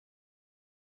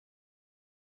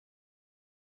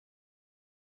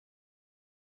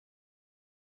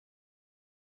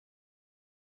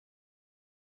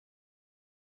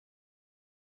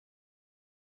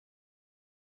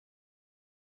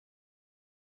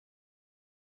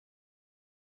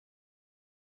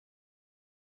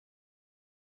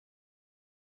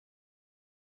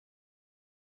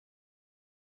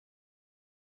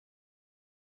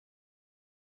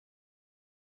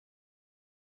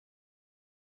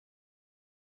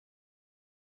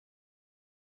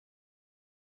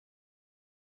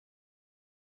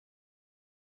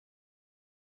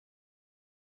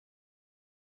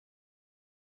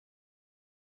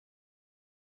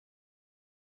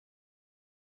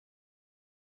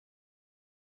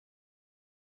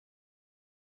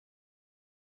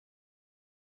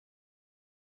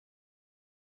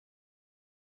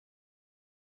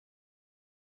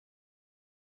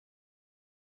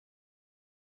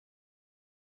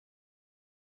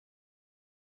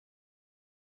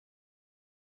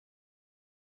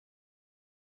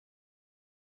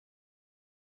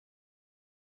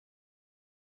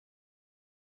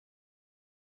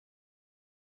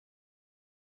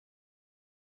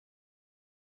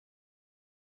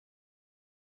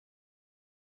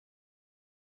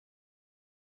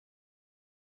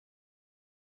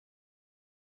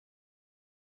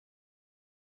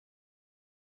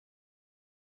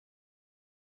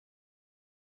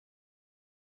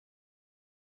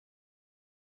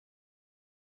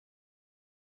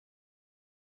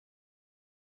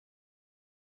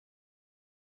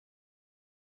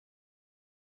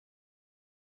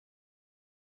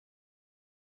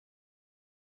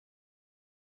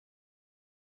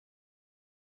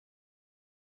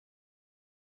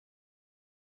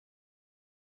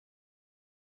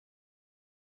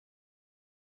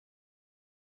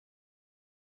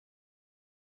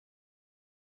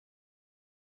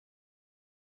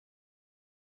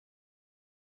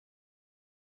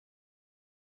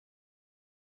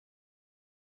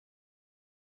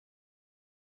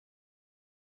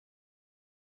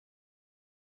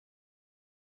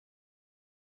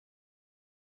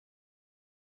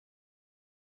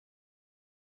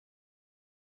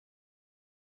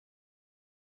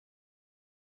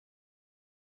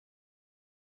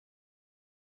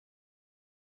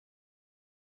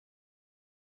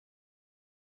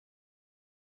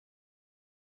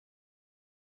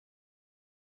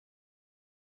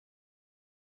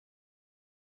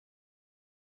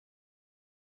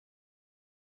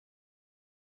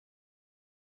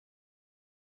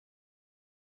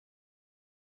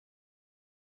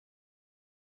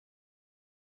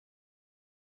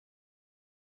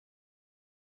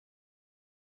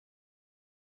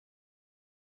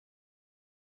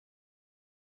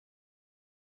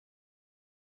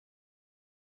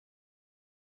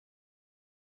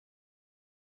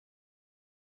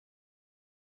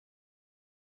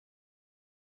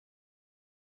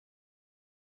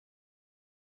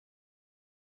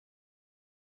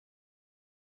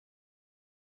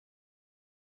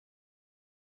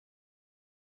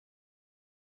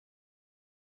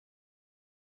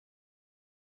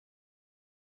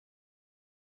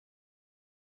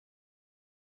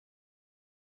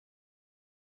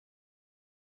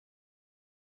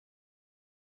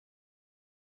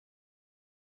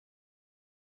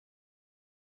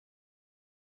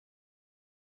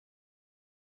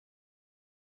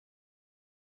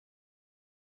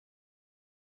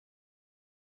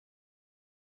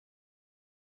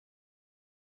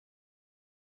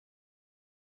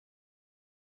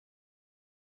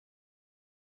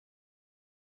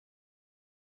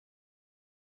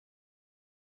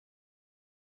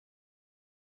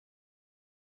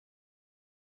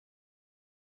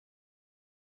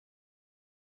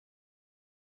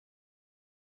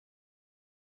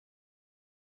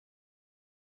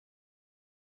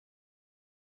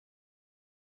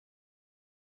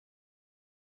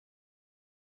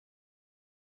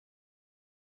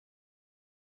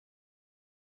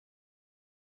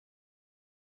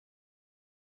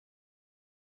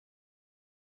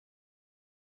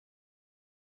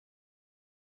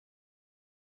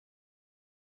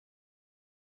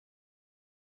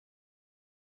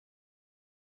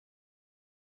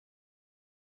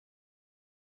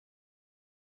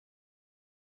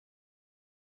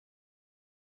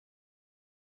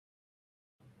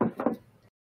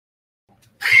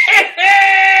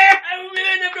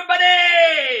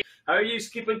How are you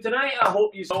keeping tonight? I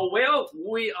hope you're all well.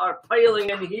 We are piling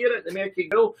in here at the Merky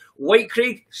Grill,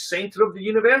 Whitecraig, centre of the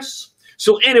universe.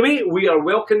 So anyway, we are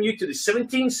welcoming you to the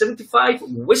 1775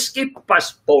 Whisky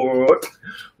Passport.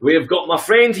 We've got my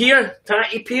friend here,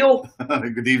 Tatty Peel.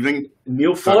 Good evening.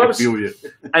 Neil Forbes.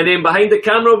 And then behind the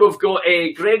camera, we've got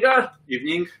Gregor.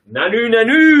 Evening.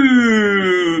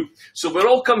 Nanu. So we're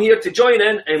all come here to join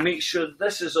in and make sure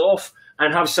this is off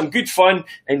and have some good fun,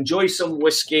 enjoy some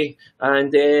whiskey,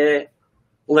 and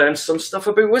learn some stuff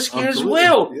about whiskey as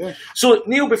well. Yeah. So,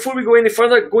 Neil, before we go any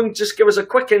further, go and just give us a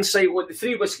quick insight what the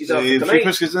three whiskies are for tonight. Three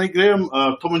whiskies tonight, Graham.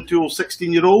 Tom and Toole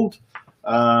 16-year-old.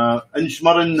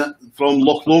 Inchmurrin from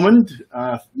Loch Lomond.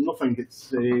 Nothing,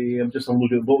 it's, I'm just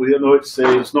looking at the bottle here. No,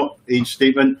 it's not age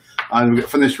statement. And we get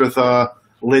finished with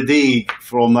Ledaig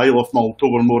from the Isle of Mull,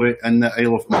 Tobermory in the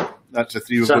Isle of Mull. That's the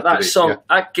three we've got today. So that song,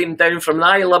 I came down from the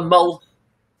Isle of Mull.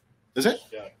 Is it?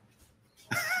 Yeah.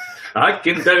 I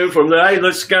came down from the Isle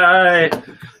of Skye.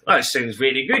 That sounds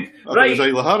very good. Right.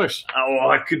 Isle of Harris. Oh,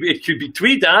 it could be Tweed,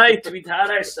 Tweed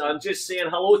Harris. I'm just saying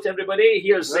hello to everybody.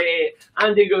 Here's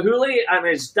Andy Gahuli and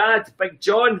his dad, Big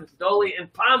John, Dolly and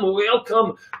Pam.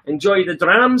 Welcome. Enjoy the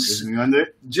drams. Good evening, Andy.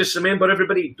 Just remember,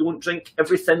 everybody, don't drink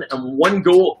everything in one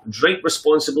go. Drink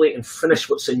responsibly and finish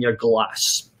what's in your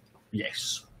glass.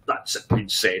 Yes. That's it, been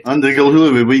said. Andy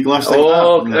Gilhooly with a wee glass like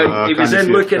that. No, he was in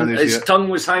looking, his tongue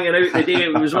was hanging out the day. He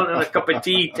was wanting a cup of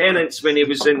tea, tenants, when he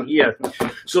was in here.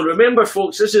 So remember,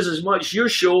 folks, this is as much your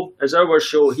show as our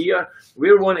show here.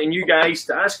 We're wanting you guys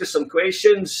to ask us some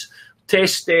questions,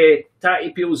 test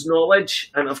Tatty Peel's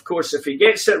knowledge, and of course, if he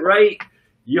gets it right,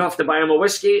 you have to buy him a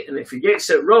whiskey, and if he gets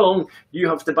it wrong, you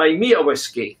have to buy me a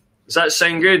whiskey. Does that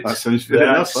sound good? That sounds good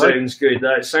enough. Sounds good.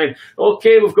 That sounds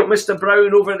okay. We've got Mr.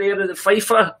 Brown over there at the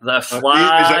fifer, the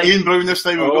fly. Is it Ian Brown this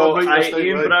time?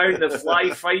 Ian Brown, the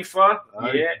fly fifer.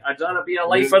 Yeah, I'd rather be a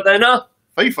lifer than a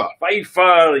fifer.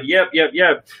 Fifer.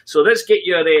 Yep. So let's get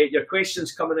your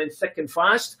questions coming in thick and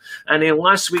fast. And then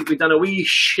last week we done a wee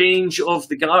change of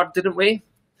the guard, didn't we?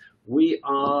 We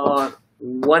are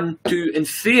 1, 2, and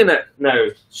 3 in it now.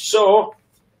 So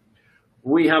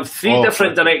we have three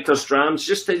different director's drams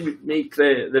just to make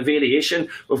the variation.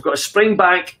 We've got a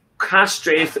Springbank cask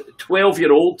strength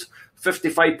 12-year-old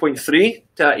 55.3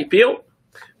 Tatty Peel.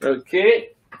 Okay.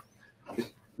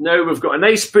 Now we've got a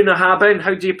nice Bunnahabhain.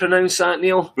 How do you pronounce that,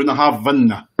 Neil?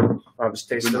 Bunnahabhain. I was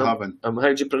testing it. How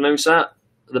do you pronounce that?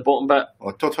 The bottom bit?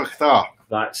 Tutachta.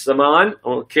 That's the man.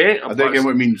 Okay. I don't get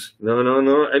what it means.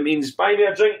 No. It means buy me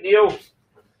a drink, Neil.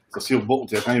 It's a sealed bottle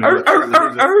to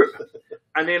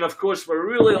And then, of course, we're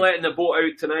really letting the boat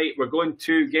out tonight. We're going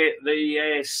to get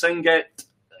the Singit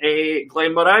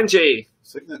Glenmorangie.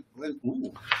 Singit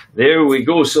Glen. There we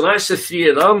go. So that's the three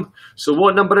of them. So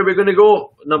what number are we going to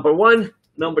go? Number 1,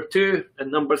 number 2,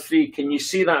 and number 3. Can you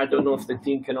see that? I don't know if the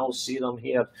team can all see them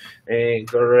here.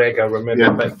 Gregor,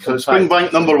 remember. Yeah. So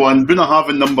Springbank number 1,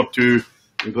 Bunnahabhain number 2,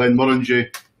 and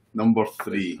Glenmorangie number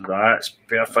 3. That's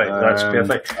perfect. That's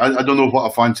perfect. I don't know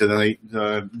what I fancy tonight.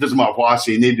 Doesn't matter what I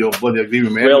say. Nobody will bloody agree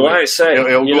with me. Well, that's it.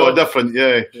 It'll go different.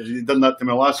 Yeah, he done that to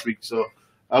me last week, so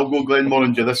I'll go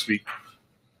Glenmorangie this week.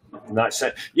 That's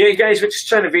it. Yeah, guys, we're just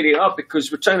trying to vary it up because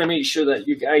we're trying to make sure that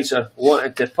you guys are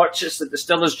wanting to purchase the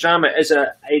Distiller's Dram. It is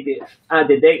a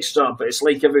added extra, but it's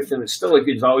like everything. It's still a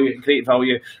good value, great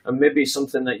value, and maybe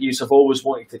something that you have always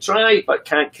wanted to try but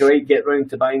can't quite get round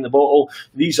to buying the bottle.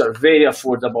 These are very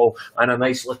affordable and a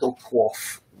nice little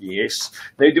quaff. Yes.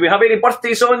 Now, do we have any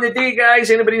birthdays on the day,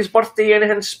 guys? Anybody's birthday?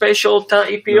 Anything special,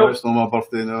 Tatty Peel? No, it's not my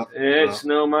birthday, no. It's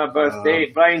not my birthday.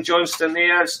 Brian Johnston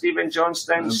there, Stephen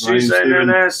Johnston, Susan in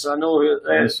this. I know who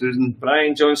it is. Susan.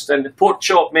 Brian Johnston. The Pork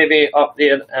Chop maybe up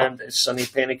there, and Sonny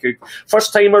Pennycook.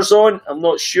 First timers on, I'm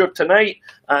not sure tonight.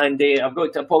 And I've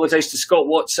got to apologise to Scott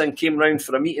Watson, came round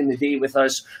for a meeting the day with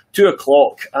us, 2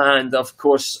 o'clock, and of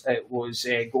course it was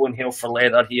going hell for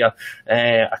leather here.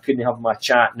 I couldn't have my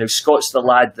chat. Now Scott's the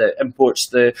lad that imports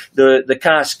the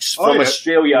casks from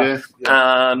Australia,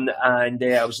 and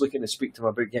I was looking to speak to him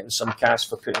about getting some casks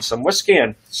for putting some whiskey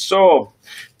in. So,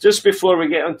 just before we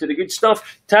get onto the good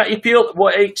stuff, Tatty Peel,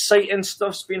 what exciting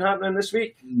stuff's been happening this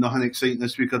week? Nothing exciting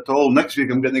this week at all. Next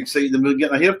week I'm getting excited about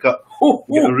getting a haircut.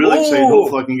 Getting really excited.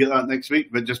 Hopefully I can get that next week.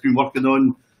 But just been working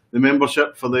on the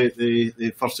membership for the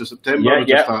 1st of September.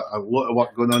 Just a lot of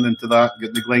work going on into that.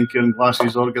 Getting the Glencairn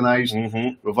glasses organised.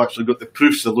 We've actually got the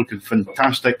proofs. They're looking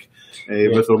fantastic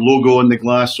with our logo on the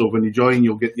glass. So when you join,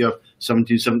 you'll get your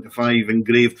 1775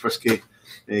 engraved whisky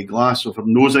glass of our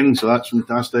nosing. So that's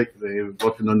fantastic.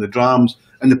 Working on the drams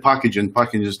and the packaging.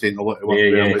 Packaging is taking a lot of work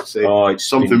there. It's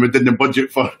something we didn't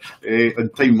budget for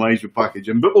and time-wise with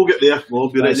packaging. But we'll get there. We'll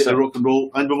be ready to rock and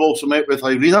roll. And we've also met with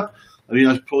Irina.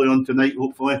 Irina's probably on tonight,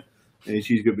 hopefully.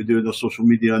 She's going to be doing her social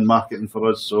media and marketing for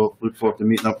us, so look forward to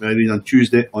meeting up with Irene on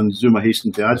Tuesday on Zoom. I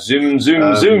hasten to add. Zoom. So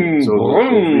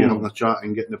we're having a chat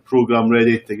and getting the programme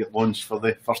ready to get launched for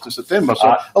the 1st of September. So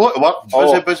a lot of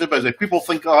work, busy. People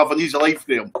think I have an easy life,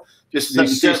 Graham. Just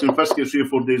sitting tasting whiskey 3 or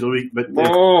 4 days a week, but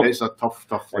it's a tough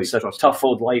life. It's a tough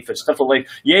old life. It's a tough old life.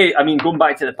 Yeah, I mean, going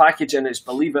back to the packaging, it's,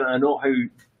 believe it or not, how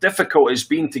difficult it's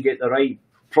been to get the right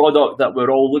product that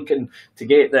we're all looking to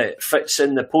get that fits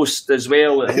in the post as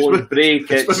well. It won't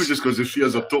break. It's just because she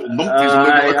has a total numpties and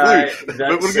we've got a clue.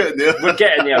 But we're getting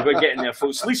there. We're getting there,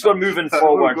 folks. At least we're moving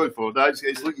forward. We're going forward.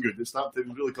 It's looking good. It's starting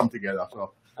to really come together.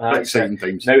 So exciting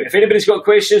times. Now, if anybody's got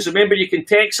questions, remember you can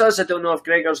text us. I don't know if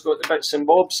Gregor's got the bits and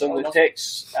bobs on the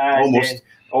text.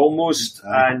 Almost.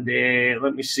 And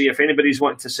let me see if anybody's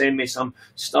wanting to send me some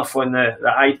stuff on the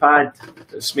iPad.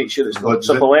 Let's make sure it's not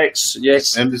Triple X.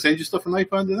 Yes. They send you stuff on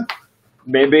iPad, do they?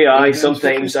 Maybe,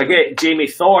 sometimes. I get Jamie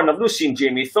Thorne. I've not seen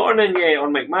Jamie Thorne in yet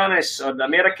on McManus or the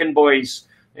American Boys.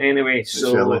 Anyway,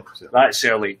 so that's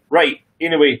early. Right,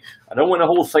 anyway, I don't want to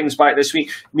hold things back this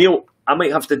week. Neil, I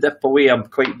might have to dip away. I'm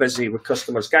quite busy with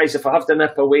customers. Guys, if I have to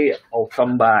nip away, I'll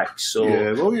come back. So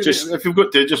if you've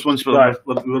got to, just once we're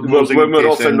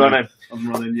off and running. I'm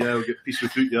running, we'll get peaceful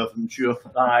food there, I'm sure.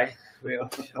 Aye.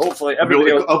 Well, hopefully I'll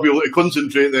be able to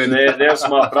concentrate then. There's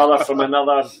my brother from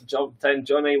another jumped in,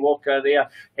 Johnny Walker there.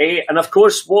 And of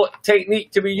course, what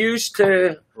technique do we use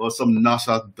to... some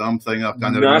NASA damn thing. I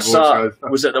can't remember.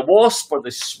 Was it the wasp or the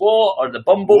swat or the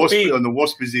bumblebee? The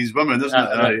wasp is these women, isn't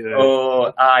it?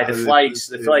 The flights.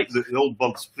 The old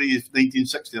birds,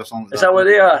 pre-1960 or something. Is that what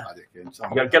they are?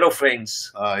 Your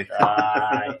girlfriends. Aye.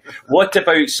 What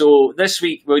about, so this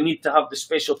week we need to have the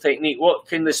special technique. What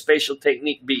can the special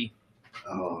technique be?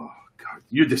 Oh, God,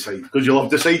 you decide, because you'll have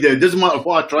decided. It doesn't matter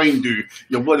what I try and do,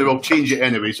 you'll bloody well change it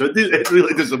anyway, so it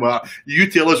really doesn't matter. You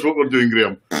tell us what we're doing,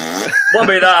 Graham. What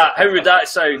about that? How would that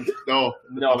sound? No,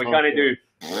 we can't do.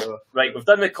 Right, we've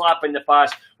done the clap in the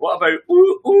past. What about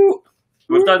ooh?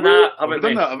 We've done that, haven't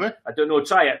we? Have we? I don't know,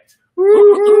 try it.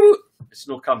 Ooh. It's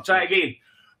no come. Try it again.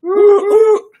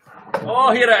 Ooh.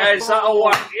 Oh, here it is. That'll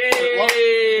work.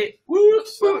 Yay!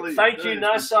 Thank you,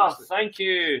 NASA. Thank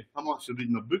you. I'm actually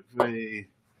reading a book by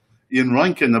Ian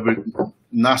Rankin about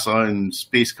NASA and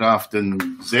spacecraft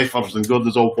and Zephyrs and God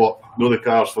knows all what. Know the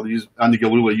cars for these. Andy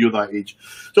Galula, you're that age.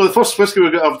 So the first whiskey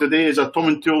we've got of today is a Tom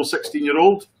and Toole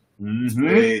 16-year-old.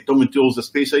 Tom and Toole's the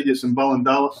space side. It's in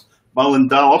Ballindalloch,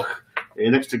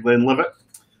 next to Glenlivet.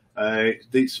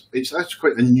 It's actually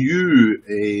quite a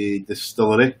new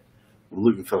distillery. We're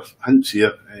looking for hints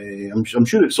here. I'm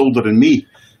sure it's older than me.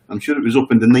 I'm sure it was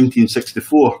opened in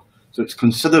 1964, so it's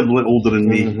considerably older than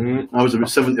me. I was about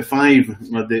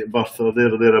 75, my date of birth, or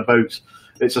thereabouts.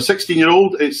 It's a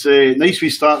 16-year-old. It's a nice wee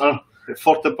starter at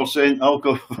 40%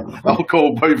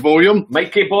 alcohol by volume.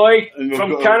 Mikey boy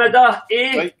from Canada,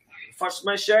 Right. First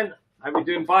mission. How we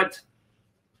doing, bud?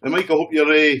 Mike, I hope your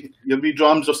wee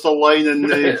drams are still lying in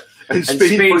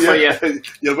Spain for you.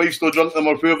 Your wife's not drunk them,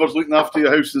 or whoever's looking after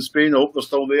your house in Spain. I hope they're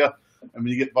still there. And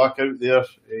when you get back out there,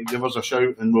 give us a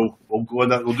shout, and we'll go in.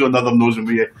 We'll do another nosing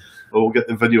with you. We'll get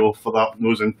the video for that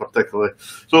nosing particularly.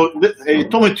 So,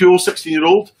 Tom and Toole,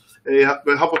 16-year-old.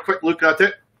 We'll have a quick look at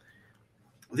it.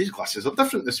 These glasses are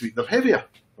different this week. They're heavier.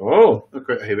 Oh, they're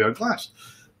quite a heavier glass.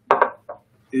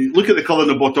 Look at the colour in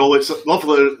the bottle. It's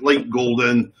lovely, light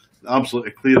golden.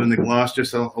 Absolutely clear in the glass,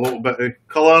 just a little bit of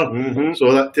colour.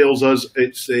 So that tells us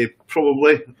it's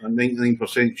probably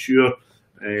 99% sure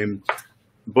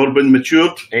bourbon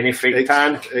matured. Any fake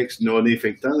tan? No, any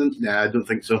fake tan. Nah, I don't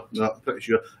think so. No, pretty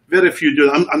sure. Very few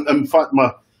do. In fact,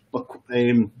 my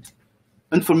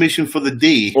information for the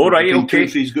day. All right, okay.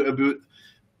 He's got about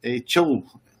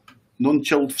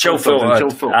non-chilled filter. So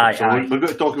we're going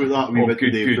to talk about that a wee bit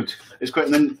today. Good. It's quite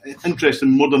an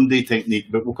interesting modern day technique,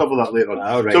 but we'll cover that later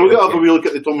on. Right, so we're going to have a wee look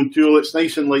at the Tom and Toole. It's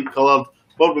nice and light coloured.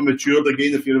 Bourbon matured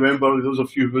again, if you remember. There's a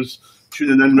few of us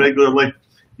tuning in regularly.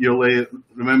 You'll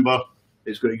remember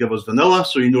it's going to give us vanilla,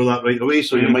 so you know that right away.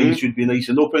 So your mind should be nice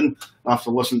and open.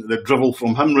 After listening to the drivel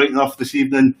from him right enough this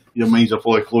evening, your minds are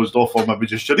probably closed off, or maybe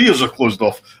just your ears are closed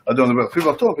off. I don't know about who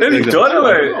we're talking about. Who are you talking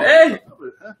about?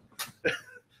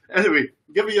 Anyway,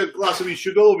 give me your glass of wee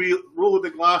sugar, we roll of the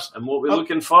glass. And what we're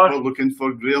looking for? We're looking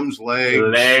for Graham's legs.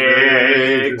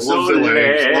 Loves the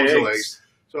legs.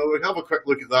 So we have a quick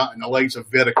look at that, and the legs are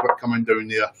very quick coming down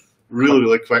there.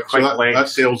 Really quick. So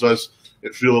that tells us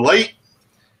it's really light,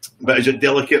 but is it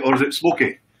delicate or is it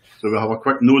smoky? So we'll have a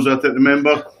quick nose at it,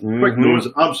 remember? Quick nose,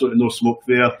 absolutely no smoke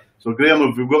there. So Graham,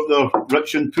 have we got the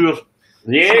rich and poor?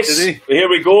 Yes, here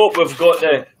we go. We've got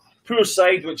the poor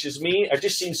side, which is me. I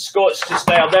just seen Scott's just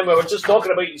there. Then we were just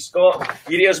talking about you, Scott.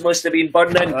 Your ears must have been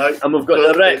burning. And we've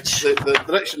got the rich. The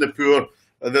rich and the poor.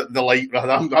 The light,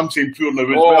 rather. I'm saying poor now as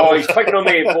well. Oh, he's picking on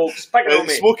me, folks. Picking on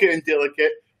me. Smoky and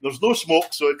delicate. There's no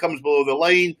smoke, so it comes below the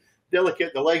line.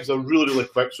 Delicate, the legs are really, really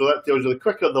quick. So that tells you the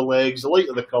quicker the legs, the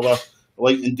lighter the colour, the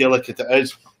light and delicate it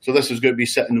is. So this is going to be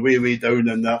sitting way, way down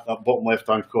in that bottom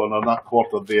left-hand corner, that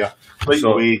quarter there, right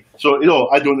away. So,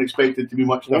 I don't expect it to be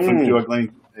much different to a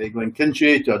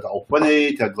Glenkinchie, to a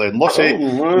Dalwhinnie, to a Glenlussie.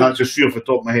 That's just three off the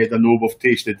top of my head I know we've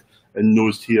tasted and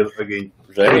nosed here again.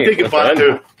 Right, so take it back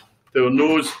to our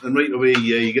nose, and right away,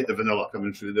 you get the vanilla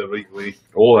coming through there right away.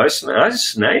 Oh, that's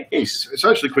nice. It's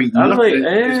actually quite nutty.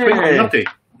 It's quite nutty.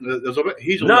 There's a bit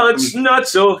hazelnut.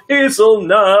 Nuts,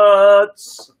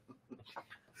 hazelnuts.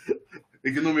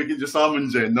 You can not make it just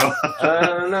almonds in, no?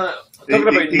 No. Talking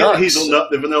about nuts. Hazelnut,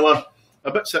 the vanilla,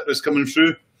 a bit citrus coming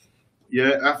through.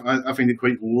 Yeah, I find it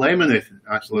quite lemony,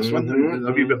 actually, this one.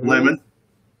 A wee bit lemon.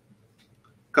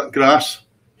 Cut grass,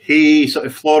 hay, sort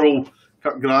of floral.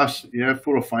 Cut grass, 4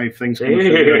 or 5 things coming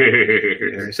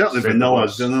through. Certainly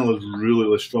vanilla's really,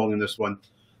 really strong in this one,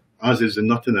 as is the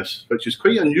nuttiness, which is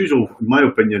quite unusual, in my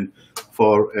opinion,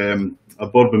 for a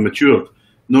bourbon matured.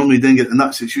 Normally you didn't get the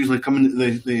nuts, it's usually coming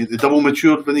the double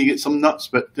matured when you get some nuts,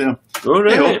 but but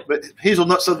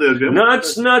hazelnuts are there.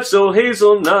 Nuts,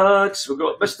 hazelnuts. We've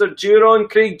got Mr. Duron,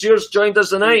 Craig Dewars joined us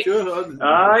tonight.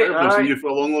 I've seen you for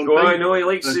a long time. I know, he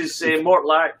likes his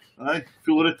Mortlack. Aye,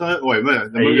 full retired. Oh, wait, the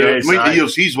amount of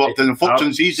years he's worked and the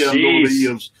fortunes he's earned over the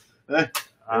years.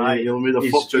 He'll made a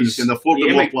fortune, he can afford the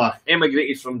Mortlack.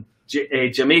 Emigrated from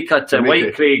Jamaica to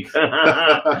White Craig.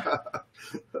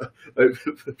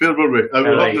 Fair were we?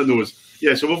 We're up the nose.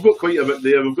 Yeah, so we've got quite a bit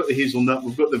there. We've got the hazelnut,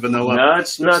 we've got the vanilla.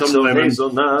 Nuts, lemon,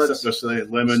 hazelnuts. Citrus,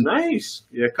 lemon. Nice.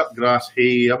 Yeah, cut grass,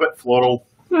 hay, a bit floral.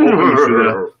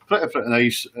 Pretty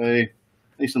nice.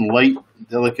 Nice and light,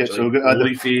 delicate. So we'll get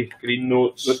leafy green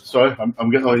notes. Sorry, I'm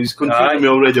getting all these confusing me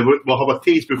already. We'll have a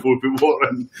taste before we put water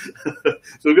in.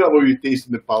 So we've got a wee taste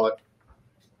in the palate.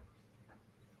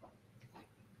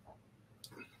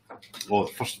 Oh,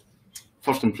 first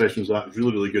impressions of that is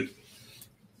really, really good.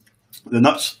 The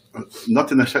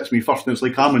nuttiness hits me first, and it's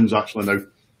like almonds actually now.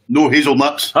 No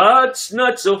hazelnuts. Nuts,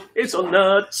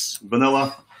 hazelnuts.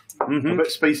 Vanilla. A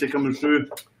bit spicy coming through.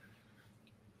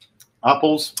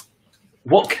 Apples.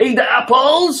 What kind of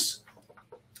apples?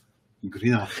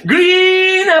 Green apples.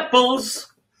 Green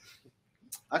apples.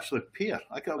 Actually, pear.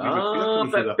 I got a wee pear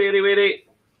coming through there. Peary.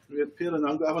 We had pear, and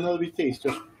I'm going to have another wee taste.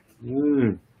 Just.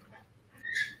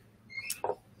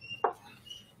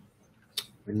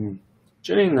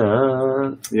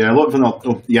 Gina. Yeah, a lot of vanilla.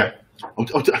 Oh, yeah.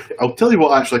 I'll tell you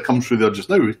what actually comes through there just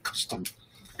now.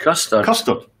 Custard. I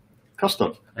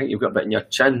think you've got a bit in your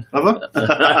chin. Have I?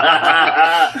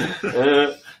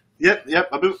 Yep,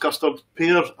 a bit of custard.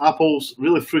 Pear, apples,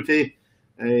 really fruity,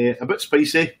 a bit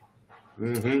spicy,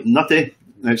 nutty.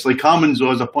 It's like almonds, though,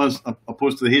 as opposed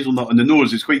to the hazelnut on the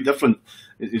nose. It's quite different.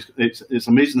 It's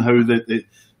amazing how the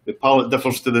palate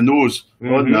differs to the nose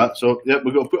on that. So,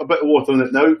 we've got to put a bit of water in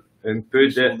it now. And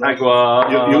put the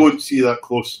agua. You won't see that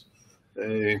close.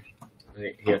 Right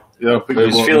here. Yeah,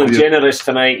 he's feeling generous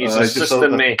tonight. He's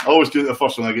assisting me. I always do it the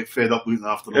first one. I get fed up looking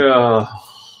after them.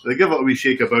 They give it a wee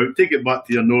shake about, take it back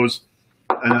to your nose,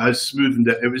 and it has smoothened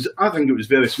it. I think it was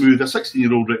very smooth. A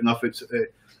 16-year-old right enough, it's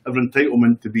have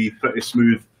entitlement to be pretty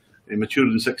smooth, matured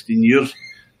in 16 years.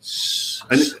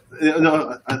 And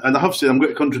I have said, I'm going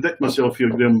to contradict myself here,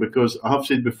 Graham, because I have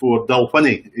said before,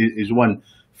 Dalwhinnie is one.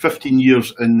 15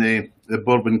 years in the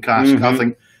bourbon cask, I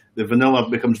think the vanilla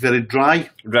becomes very dry.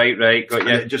 Right, got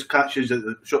you. It just catches at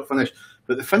the short finish.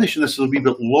 But the finish in this is a wee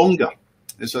bit longer.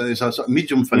 It's a sort of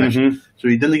medium finish. So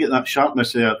you didn't get that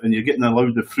sharpness there, and you're getting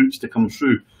allowed the fruits to come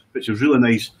through, which is really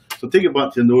nice. So take it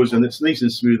back to the nose, and it's nice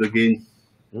and smooth again.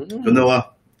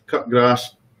 Vanilla, cut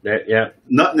grass. Yeah.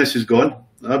 Nuttiness is gone.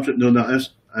 Absolutely no nuttiness.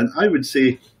 And I would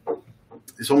say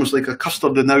it's almost like a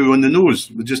custard now on the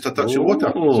nose with just a touch of water.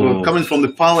 So coming from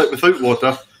the palate without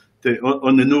water to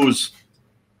on the nose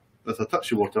with a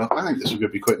touch of water, I think this is going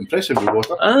to be quite impressive with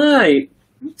water. Aye,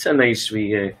 it's a nice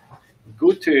wee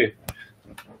go-to.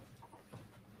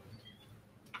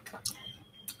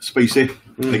 Spicy.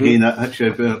 Again,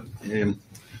 actually,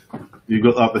 you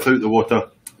got that without the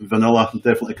water. Vanilla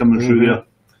definitely coming through there.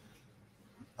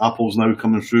 Apples now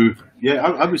coming through. Yeah,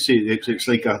 I would say it's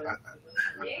like a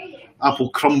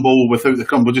apple crumble without the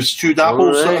crumble, just stewed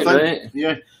apples sort of thing. Right.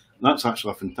 Yeah, that's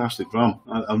actually a fantastic ram.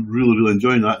 I'm really, really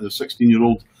enjoying that. The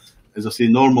 16-year-old, as I say,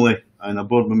 normally, and a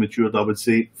bourbon matured, I would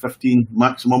say 15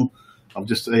 maximum. I've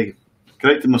just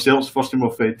corrected myself. It's the first time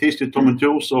I've tasted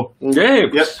Tomintoul, so yeah,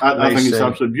 I think it's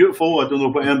absolutely beautiful. I don't know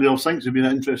what anybody else thinks. It'd be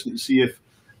interesting to see if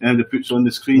anybody puts on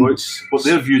the screen what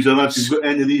their views are if you've got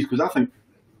any of these, because I think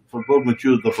for bourbon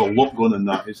matured there's a lot going in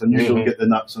that. It's unusual to get the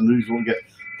nuts, unusual to get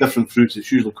different fruits.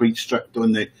 It's usually quite strict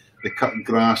on the cut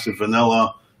grass, the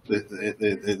vanilla,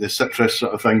 the citrus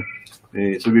sort of thing.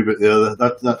 It's a wee bit there.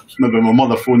 That's maybe my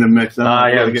mother phoning me. No,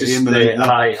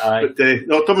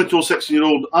 Tomintoul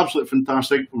 16-year-old, absolutely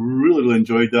fantastic. Really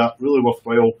enjoyed that. Really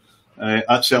worthwhile.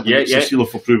 That's certainly a seal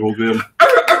of approval, Graham.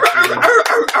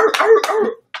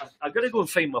 I've got to go and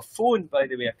find my phone, by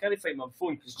the way. I can't find my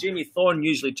phone because Jamie Thorne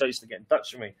usually tries to get in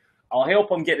touch with me. I'll help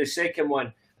him get the second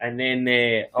one, and then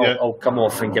I'll come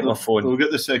off and get my phone. We'll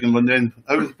get the second one then.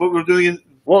 What we're doing?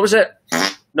 What was it?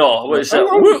 No, what was it? Oh,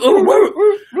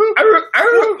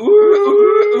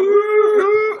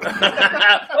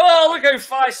 look how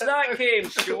fast that came!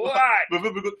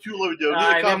 We've got too loud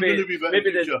there. Maybe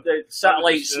the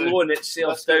satellite's slowing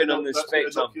itself down on the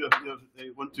spectrum.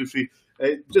 1, 2, 3.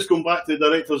 Just going back to the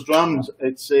director's drams,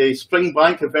 it's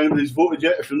Springbank. If anybody's voted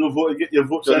yet, if you're not voted, get your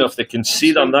votes in. I don't know if they can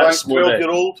see them. That's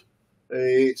 12-year-old.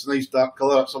 It's a nice dark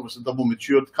colour. It's obviously double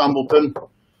matured. Campbellton.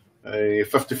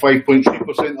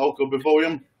 55.3% alcohol by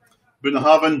volume.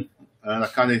 Bunnahabhain, and I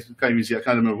can't even see. I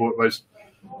can't remember what it was.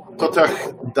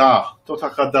 Totachada.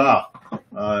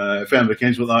 If anybody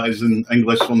knows what that is in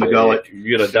English from the Gaelic,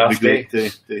 you're a daft.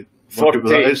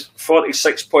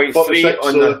 46.3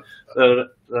 on the.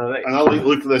 And I like to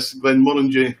look at this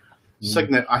Glenmorangie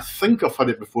signet. I think I've had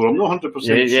it before. I'm not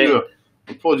 100% sure.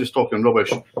 I'm probably just talking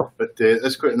rubbish, but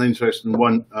it's quite an interesting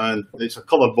one, and it's a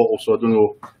coloured bottle, so I don't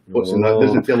know what's in that. It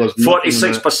doesn't tell us.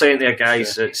 46% there,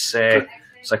 guys. It's a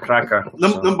cracker.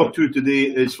 Number 2 today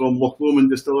is from Loch Lomond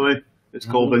Distillery. It's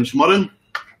called Inchmurrin.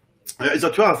 It's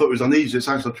a 12. I thought it was an age. It's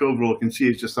actually a 12-year-old. I can see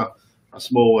it's just a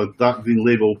small dark green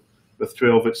label with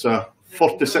 12. It's a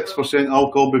 46%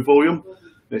 alcohol by volume.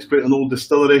 It's quite an old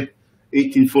distillery,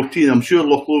 1814. I'm sure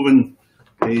Loch Lomond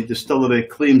Distillery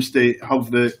claims to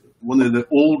have one of the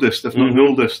oldest, if not the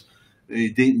oldest,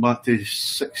 dating back to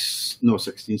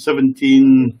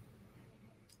 1740,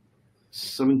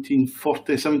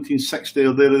 1760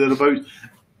 or thereabouts.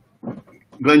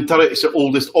 Glenturret is the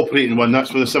oldest operating one.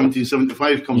 That's where the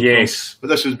 1775 comes from. But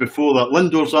this was before that.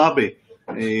 Lindores Abbey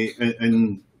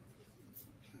in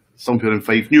somewhere in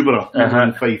Fife, Newborough.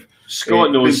 In Fife.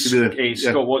 Scott knows.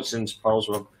 Scott Watson's pals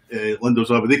with him.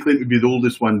 Lindores Abbey. They claim to be the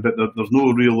oldest one, but there's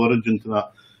no real origin to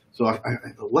that. So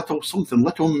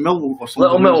Little Mill or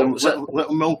something.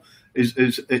 Little Mill is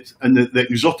it's in the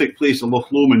exotic place of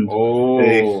Loch Lomond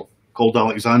called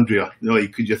Alexandria.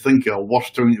 Could you think of a worse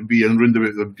town to be in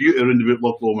roundabout the beauty roundabout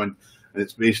Loch Lomond, and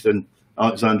it's based in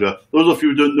Alexandria. Those of you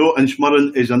who don't know,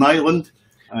 Inchmurrin is an island.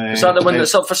 Is that the one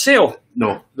that's up for sale?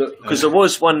 No, because there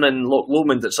was one in Loch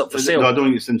Lomond that's up for sale. No, I don't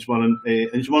think it's Inchmurrin.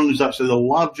 Inchmurrin is actually the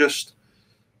largest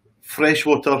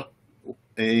freshwater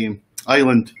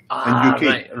island in UK.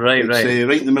 Right. It's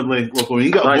right in the middle of Loch Lomond.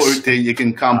 You can get a boat out there, you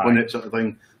can camp on it, sort of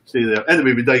thing. Stay there.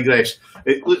 Anyway, we digress.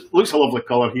 It looks a lovely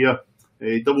colour here.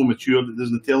 Double matured. It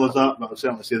doesn't tell us that, but I'll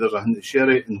certainly say there's a hint of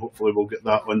sherry, and hopefully we'll get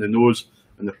that on the nose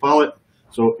and the palate.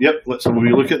 So, yep, let's have a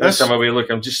wee look at this. Let's have a wee look.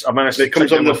 I managed to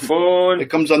click on the phone. It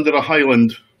comes under a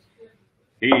Highland.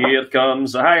 Here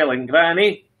comes the Highland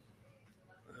Granny.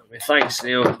 Thanks,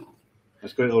 Neil.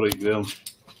 That's quite all right, Graham.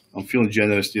 I'm feeling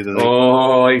generous to you tonight.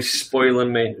 Oh, he's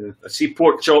spoiling me. Yeah. I see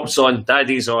pork chops on.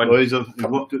 Daddy's on. Oh, he's worked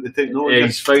out the technology. Yeah,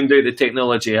 he's found out the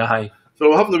technology, aye. So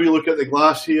we're having a wee look at the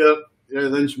glass here. Yeah,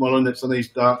 the Inchmurrin, it's a nice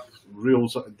dark, real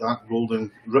sort of dark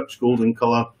golden, rich golden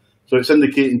colour. So it's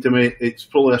indicating to me it's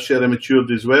probably a sherry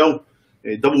matured as well.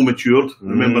 Double matured.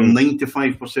 Remember,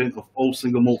 95% of all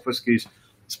single malt whiskies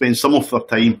spend some of their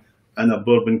time in a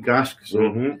bourbon cask.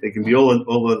 So it can be all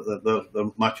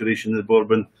the maturation of the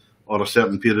bourbon, or a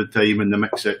certain period of time in the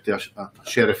mix it to a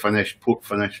sherry finish, port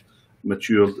finish,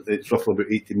 matured. It's roughly about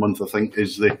 18 months, I think,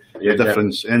 is the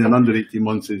difference. Anything under 18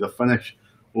 months is a finish,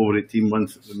 over 18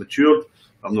 months is matured.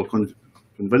 I'm not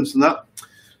convinced in that.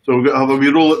 So we're going to have a wee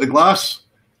roll at the glass,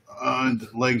 and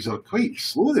legs are quite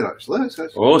slow there, actually.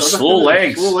 Slow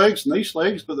legs. Slow legs, nice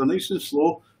legs, but they're nice and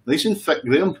slow, nice and thick,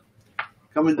 Graham.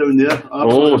 Coming down there,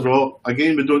 absolutely raw.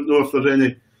 Again, we don't know if there's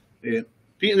any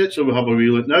peat in it, so we'll have a wee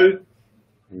look now.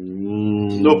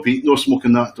 No peat, no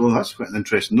smoking that. Oh, that's quite an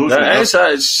interesting nose. That is.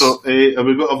 So, have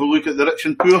we got to have a look at the rich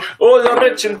and poor? Oh, the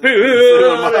rich and poor,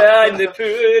 and the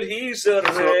poor, he's a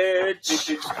rich. It's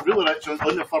really rich.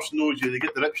 On the first nose, they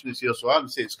get the richness here, so I would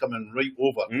say it's coming right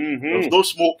over. There's no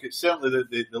smoke. It's certainly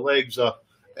the legs are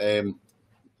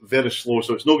very slow,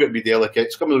 so it's not going to be delicate.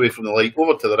 It's coming away from the light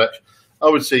over to the rich. I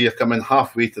would say you're coming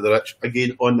halfway to the rich,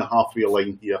 again on the halfway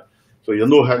line here. So you're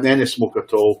not hitting any smoke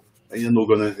at all, and you're not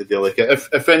going into delicate.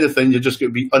 If anything, you're just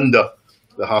going to be under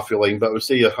the halfway line. But I would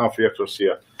say your halfway across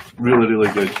here, really,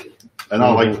 really good. And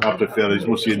I prefer, as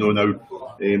most of you know now,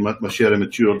 my sherry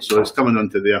matured, so it's coming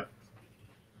onto there.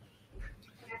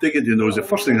 Dig into your nose. The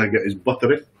first thing I get is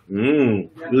buttery.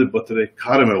 Really buttery.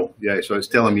 Caramel. Yeah, so it's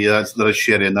telling me there is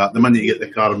sherry in that. The minute you get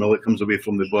the caramel, it comes away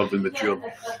from the bird and matured.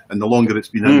 And the longer it's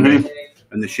been in me,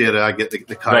 and the sherry, I get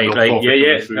the caramel. Right.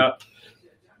 Yeah.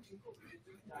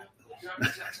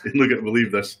 Look at it,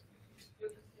 believe this.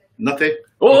 Nutty.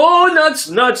 Oh, nuts,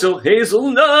 oh,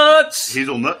 hazelnuts.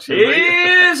 Hazelnuts.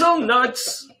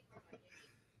 Hazelnuts.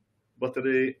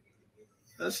 Buttery.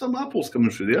 There's some apples coming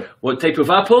through there. What type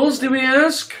of apples do we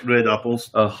ask? Red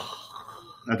apples. Oh.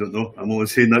 I don't know. I'm only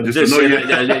saying that just to know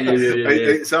you.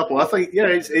 It's apple. I think,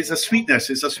 it's a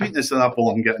sweetness. It's a sweetness in apple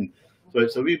I'm getting. So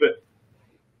it's a wee bit.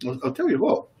 I'll tell you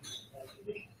what.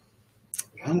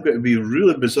 I'm going to be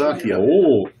really bizarre here.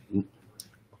 Oh.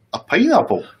 A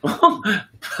pineapple. I'm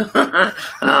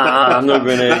not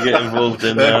going to get involved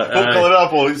in that. Colour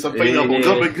apple. It's a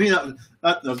pineapple. Green apple.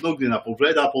 There's no green apples.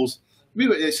 Red apples.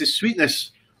 It's the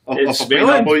sweetness of a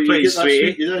pineapple. You get that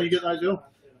sweet. Yeah, you get that as well.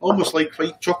 Almost like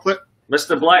white chocolate.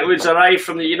 Mr. Blackwood's arrived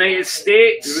from the United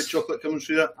States. White chocolate coming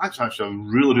through there. That's actually a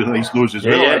really, really nice nose as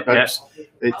well.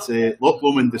 It's Loch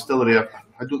Lomond Distillery. I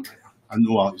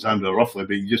know Alexandria roughly,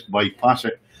 but you just bypass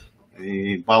it.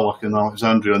 Balloch and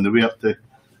Alexandria on the way up to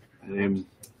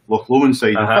Loch Lomond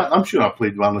side. I'm sure I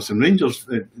played Warneston Rangers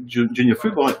junior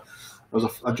football. There was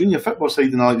a junior football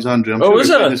side in Alexandria. I'm sure was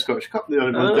there? In the Scottish Cup there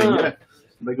at one time, yeah.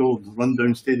 Big old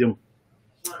rundown stadium.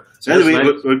 So anyway,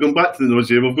 we're going back to the nose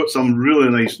here. We've got some really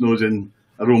nice nosing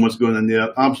aromas going in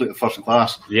there. Absolutely first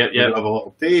class. Yep. Have a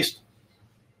little taste.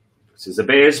 This is the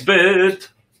best bit.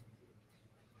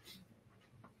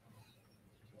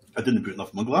 I didn't put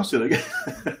enough in my glass here again.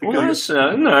 Well, that's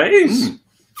nice.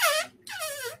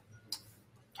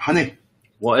 Honey.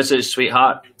 What is it,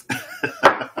 sweetheart?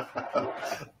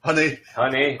 Honey.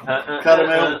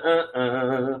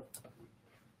 Caramel.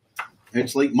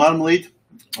 It's like marmalade.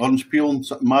 Orange peel and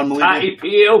marmalade. Patty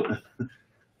peel.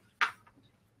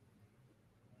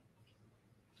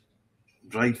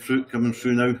 Dried fruit coming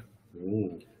through now.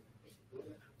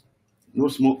 No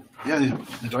smoke. Yeah,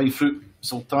 the dried fruit.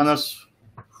 Sultanas.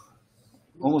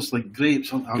 Almost like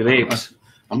grapes. Grapes.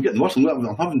 I'm getting worse.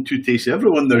 I'm having too tasty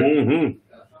everyone now.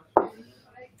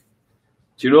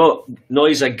 Do you know what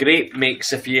noise a grape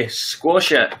makes if you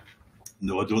squash it?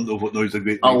 No, I don't know what noise a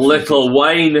grape A makes. little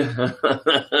wine.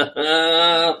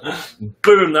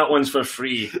 Boom, that one's for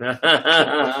free.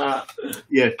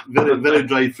 Yeah, very, very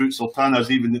dried fruit, sultanas,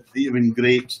 even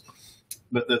grapes.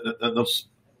 But there's,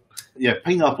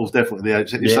 pineapple's definitely there.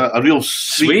 It's a real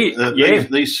sweet,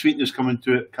 nice sweetness coming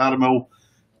to it. Caramel,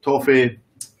 toffee.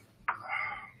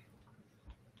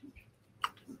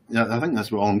 Yeah, I think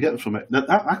that's what I'm getting from it.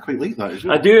 I quite like that as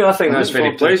well. I do. I think that's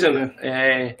very pleasant.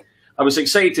 I was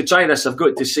excited to try this, I've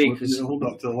got to say. Hold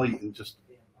up to the light and just...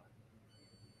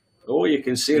 Oh, you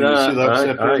can see that. See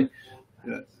that aye.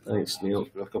 Yeah. Thanks, Neil.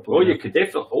 Oh, you could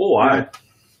definitely... Oh, aye.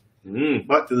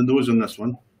 Back to the nose on this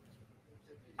one.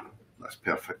 That's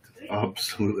perfect.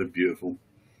 Absolutely beautiful.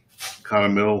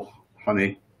 Caramel,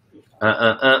 honey,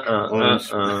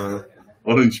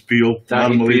 orange peel,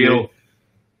 marmalade.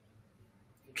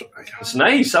 It's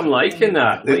nice. I'm liking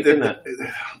that.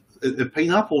 The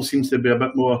pineapple seems to be a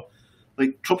bit more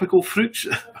like tropical fruits.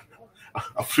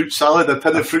 A fruit salad, a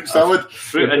tin of fruit salad.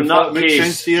 Fruit and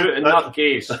nutcase. Fruit and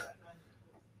nutcase.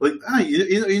 Like,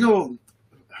 you know,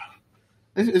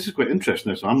 this is quite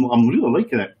interesting. So I'm really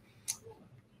liking it.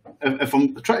 If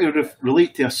I'm trying to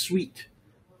relate to a sweet,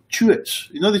 chewits.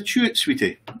 You know the chewit,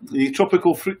 sweetie? The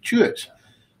tropical fruit chewits.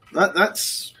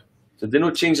 That's... Did they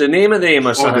not change the name of them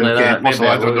or something like that? Maybe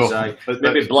I don't know.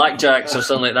 Maybe blackjacks or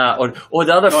something like that. Or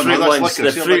the other fruit ones,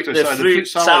 the fruit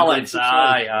salads.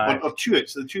 Aye. Or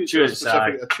chewits. The chewits are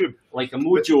specific, a tube. Like a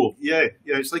mojo. Yeah,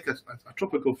 it's like a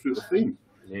tropical fruit of theme.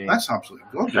 Yeah. That's absolutely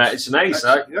gorgeous. Right, it's nice,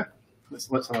 that. Yeah. Let's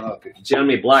have that picture.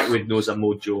 Jeremy Blackwood knows a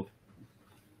mojo.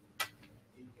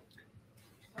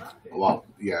 Wow,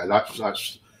 yeah,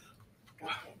 that's...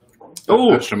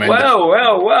 Oh, that's tremendous.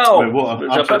 Well.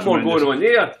 There's a bit more going on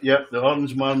there. Yeah, the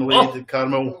orange marmalade, the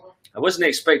caramel. I wasn't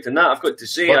expecting that, I've got to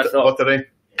say. I thought... Buttery.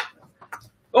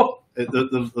 Oh!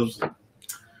 There's...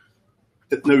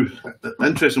 Now, the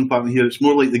interesting part here, it's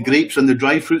more like the grapes and the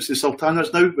dry fruits, the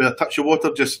sultanas now, with a touch of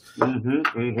water just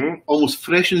almost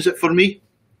freshens it for me.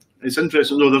 It's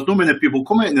interesting, though, there's not many people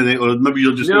commenting on it, or maybe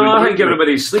you're just... No, I think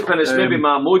everybody's sleeping. It's maybe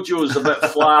my mojo's a bit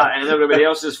flat and everybody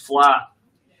else is flat.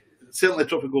 Certainly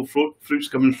tropical fruits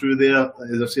coming through there,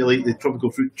 as I say, like the tropical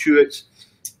fruit chewits.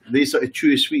 the sort of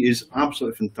chewy sweet is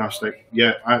absolutely fantastic.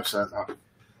 Yeah,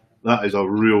 that is a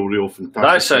real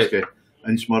fantastic whiskey.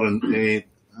 And Smurren,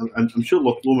 I'm sure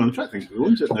Loch Lomond, I'm trying to think who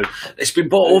owns it now. It's been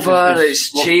bought over,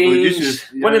 it's changed.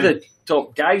 One of the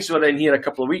top guys were in here a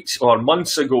couple of weeks or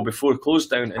months ago before close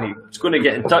down, and he was going to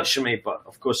get in touch with me, but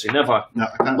of course he never.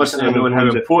 Listening to knowing how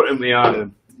important we are.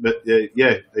 But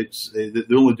it's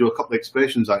they only do a couple of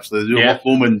expressions actually. They do Loch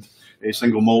Lomond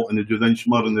single malt, and they do then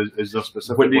Smurren is their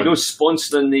specific when they one. go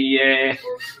sponsoring the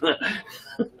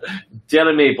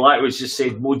Jeremy Blackwood just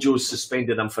said Mojo's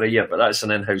suspended him for a year, but that's an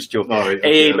in-house joke. Oh, right,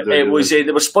 they were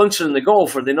sponsoring the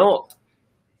golf, were they not?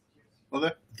 Were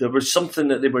they? There was something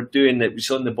that they were doing that was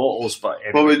on the bottles, but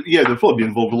well, yeah, they'll probably be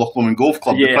involved with Loch Lomond Golf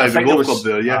Club, the private golf club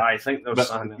there. Yeah, I think there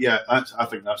was. I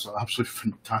think that's an absolutely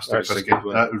fantastic for a game.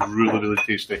 That was really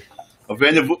tasty. Have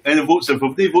any votes? Have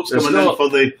they votes coming in for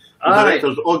the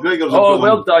directors? Oh, Gregor's. Oh,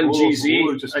 well done,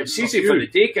 GZ. It's easy for the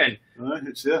taking.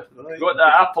 It's there. Right. Got the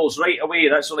apples right away.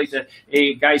 That's all right.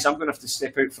 Hey, guys, I'm going to have to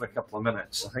step out for a couple of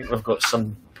minutes. I think we've got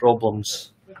some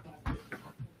problems.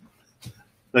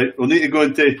 Right, we'll need to go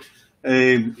into.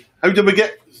 How did we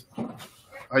get?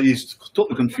 He's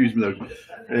totally confused me now.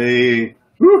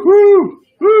 Woohoo!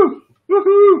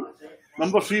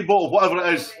 Number 3 bottle, whatever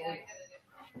it is.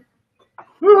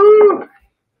 Woohoo!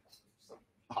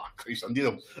 Ah, Christ, I need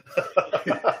him.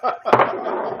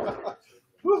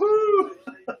 Woohoo!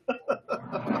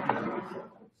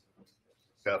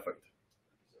 Perfect.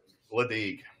 Blood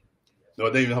egg. No, I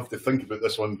don't even have to think about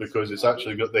this one because it's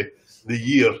actually got the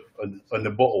year on the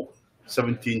bottle,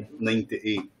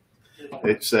 1798.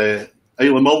 It's Isle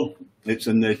of Mull. It's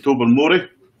in Tobermory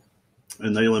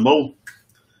in Isle of Mull,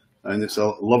 and it's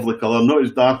a lovely colour. Not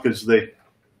as dark as the.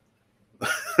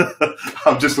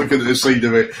 I'm just looking at the side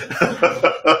of it.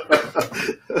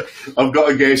 I've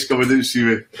got a guest coming in to see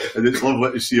me, and it's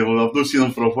lovely to see him. I've not seen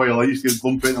him for a while. I used to get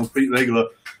bumped into him quite regular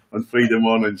on Friday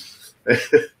mornings.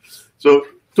 So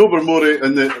Tobermory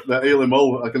and the Isle of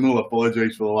Mull. I can only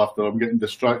apologise for the laughter. I'm getting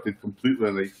distracted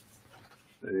completely.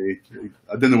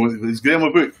 I don't know what is Graham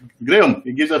about. Graham,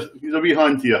 he gives a wee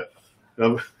hand here.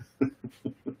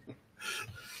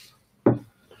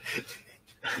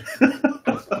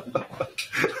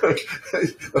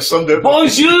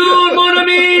 Bonjour, mon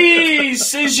ami!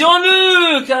 C'est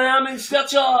Jean-Luc! I am in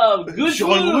search of good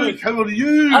Jean-Luc, how are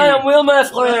you? I am well, my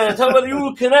friend. How are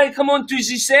you? Can I come on to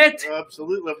the set?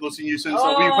 Absolutely. I've not seen you since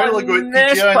a wee while ago at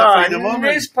TGI on a Friday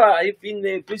morning. I've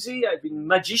been busy. I've been a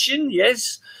magician,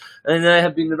 yes. And I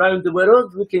have been around the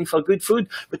world looking for good food.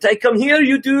 But I come here,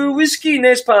 you do whiskey,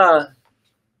 n'est-ce pas?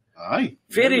 Aye.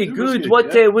 Very good.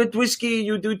 Whiskey, What whiskey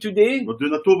you do today? We're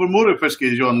doing a Tobermory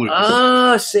whiskey, Jean-Luc.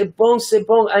 Ah, c'est bon.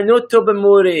 I know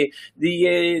Tobermory.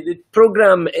 The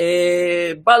program,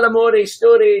 Balamore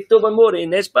Story Tobermory,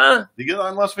 n'est-ce pas? Did you get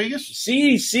that in Las Vegas?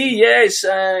 Si, yes.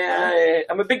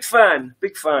 I'm a big fan.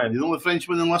 You're the only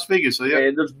Frenchman in Las Vegas, are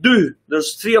you?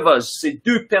 There's 3 of us. C'est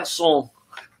 2 personnes.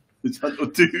 Is that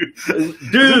not 2?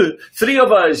 2, 3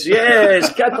 of us, yes.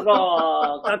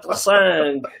 4,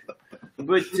 5.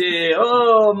 But,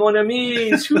 oh, mon ami,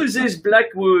 who's this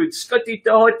Blackwood? Scotty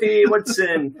Tahoti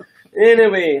Watson.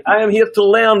 Anyway, I am here to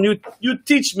learn. You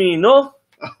teach me, no?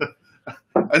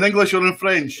 In English or in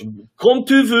French? Comme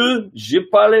tu veux. Je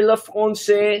parle le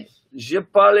français. Je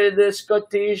parle de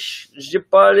Scottish. Je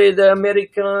parle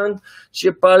d'American.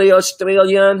 Je parle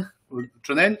Australian.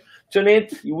 Trinent?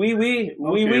 Oui.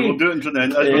 We'll do it in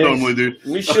Trinent, as we normally do.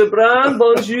 Monsieur Brown,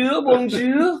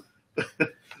 bonjour.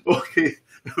 Okay.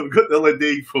 We've got the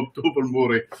Lady from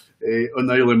Tobermory on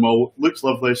the Isle of Mull. Looks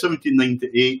lovely,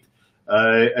 1798,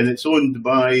 and it's owned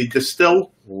by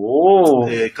Distill,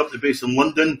 a company based in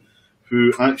London,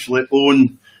 who actually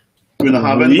own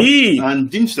Goonahaven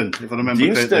and Deanston, if I remember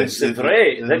correctly. C'est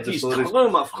vrai. That is true,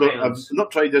 my friend. I've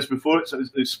not tried this before. It's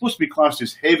supposed to be classed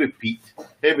as heavy peat,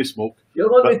 heavy smoke.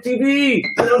 You're on the TV.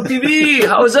 You're on TV.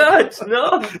 How's that?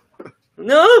 No?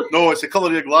 No, it's the colour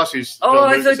of your glasses. Oh,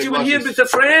 I thought you were here with the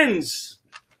friends.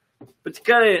 But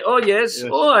oh yes.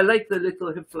 Oh, I like the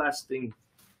little hip flask thing.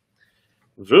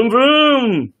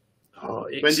 Vroom. Oh,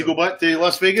 when do you go back to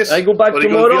Las Vegas? I go back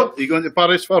tomorrow. Are you going to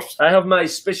Paris first? I have my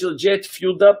special jet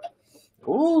fueled up.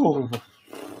 Oh.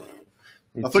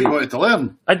 I thought you wanted to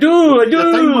learn. I do. Take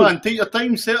your time, man. Take your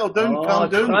time, settle down, calm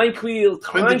down. Tranquil.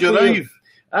 When did you arrive?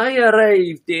 I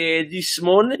arrived this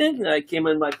morning. I came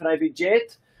in my private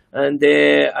jet, and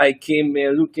I came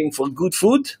looking for good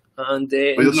food. And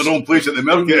you're in the wrong place at the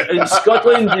market. In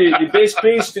Scotland, the best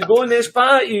place to go, n'est-ce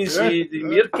pas, is the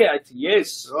market.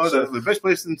 Yes. Oh, the best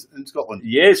place in Scotland.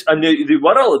 Yes, and the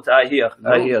world. I hear.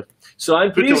 So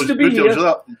I'm pleased to be here.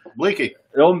 Blakey.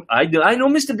 I know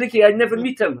Mr. Blicky. I'd never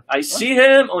meet him. I see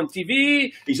him on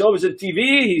TV. He's always on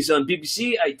TV. He's on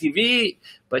BBC, ITV.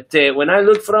 But when I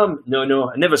look for him, no,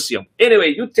 I never see him.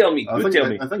 Anyway, you tell me. I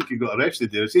think he got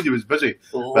arrested there. He said he was busy.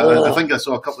 Oh. But I think I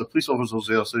saw a couple of police officers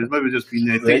there, so he's maybe just been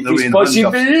taken away in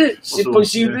handcuffs. C'est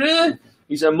possible. Yeah.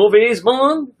 He's a mauvaise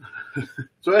man.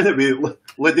 So anyway,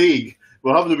 Ledaig,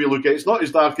 we're having a wee look at it. It's not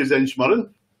as dark as Inchmurren,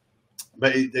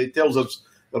 but it tells us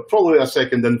there's probably a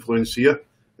second influence here.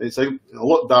 It's a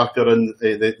lot darker than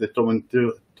the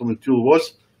Tomintoul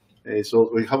was. So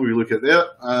we have a wee look at there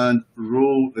and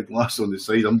roll the glass on the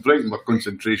side. I'm breaking my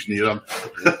concentration here.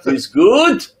 It's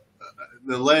good.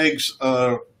 The legs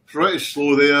are pretty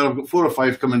slow there. We've got 4 or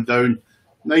 5 coming down.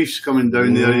 Nice coming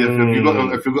down there.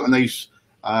 If you've got a nice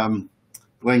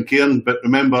Glencairn, but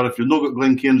remember, if you've not got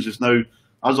Glencairns just now,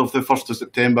 as of the 1st of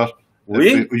September,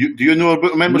 do you know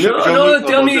about the membership? No,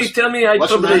 tell me.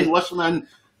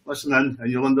 Listen in,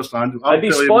 and you'll understand. I'd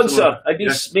be sponsor. I'd be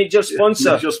major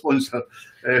sponsor. Major sponsor.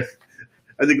 And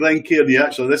the Glencairn,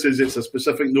 it's a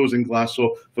specific nosing glass.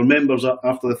 So for members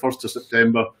after the 1st of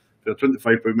September, for a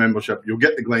 £25 membership, you'll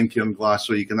get the Glencairn glass,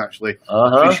 so you can actually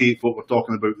appreciate what we're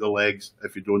talking about the legs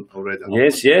if you don't already.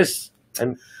 Yes.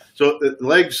 And so the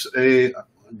legs,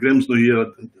 Graham's not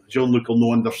here. Jean-Luc will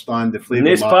not understand the flavour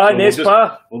map.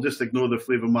 So we'll just ignore the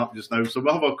flavour map just now. So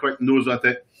we'll have a quick nose at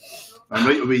it, and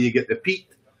right away you get the peat.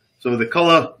 So the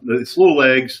colour, the slow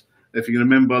legs. If you can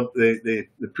remember, the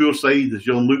poor side is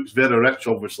Jean-Luc's very rich,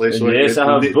 obviously. So yes,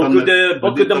 I have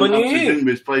beaucoup de money. With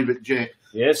his private jet.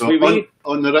 Yes, so oui.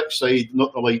 On the rich side,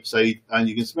 not the light side, and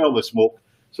you can smell the smoke.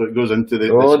 So it goes into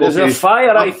the. Oh, there's a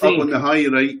fire, I think. Up on the high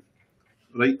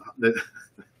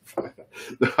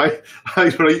the high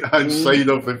right hand side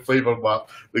of the flavour map,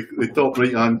 the top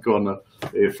right hand corner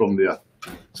from there.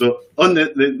 So on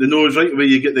the nose, right away,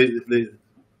 you get the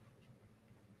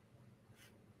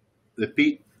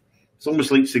peat. It's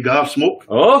almost like cigar smoke.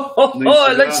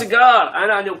 I like cigar.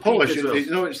 And I know polish.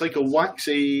 Well. It's like a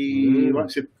waxy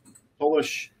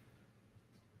polish.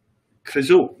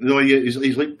 Creosote.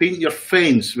 He's like painting your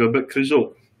fence with a bit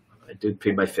creosote. I did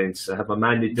paint my fence. I have a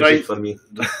man who does it for me.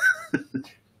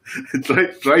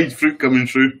 dried fruit coming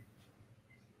through.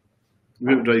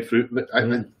 Dried fruit. But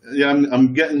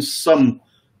I'm getting some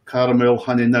caramel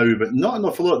honey now, but not an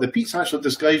awful lot. The peat's actually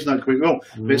disguising that quite well.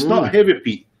 But it's not a heavy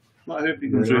peat. I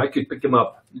could pick him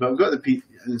up. But I've got the peat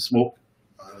and the smoke.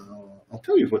 I'll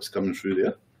tell you what's coming through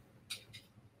there.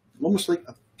 Almost like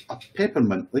a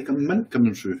peppermint, like a mint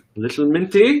coming through. Little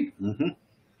minty? Mm-hmm.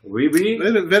 Oui.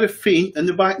 Very, very faint in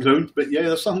the background, but yeah,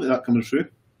 there's something like that coming through.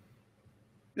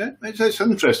 Yeah, it's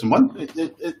an interesting one.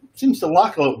 It seems to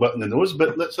lack a little bit in the nose,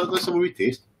 but let's have a wee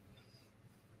taste.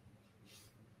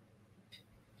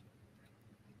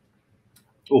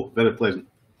 Oh, very pleasant.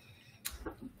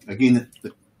 Again,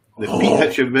 the peat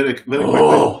hits you very, very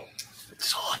quickly.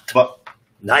 It's hot. But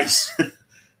nice.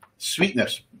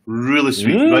 Sweetness. Really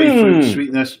sweet. Dry fruit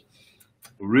sweetness.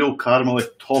 Real caramelly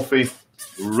toffee.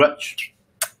 Rich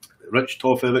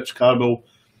toffee, rich caramel.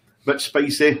 Bit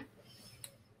spicy.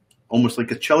 Almost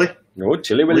like a chili. No,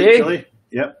 chili will chili.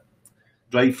 Yep.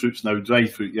 Dry fruits now. Dry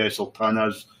fruit, yeah.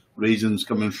 Sultanas, raisins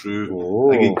coming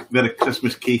through. Again, very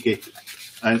Christmas cakey.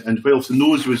 And whilst the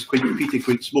nose was quite peaty,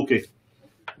 quite smoky.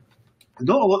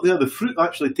 Not a lot there. The fruit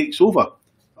actually takes over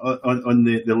on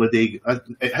the Ledaig.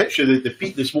 It hits you, the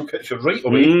peat, the smoke hits you right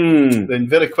away. Then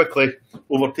very quickly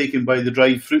overtaken by the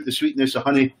dried fruit, the sweetness, the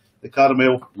honey, the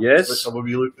caramel. Yes. Let's have a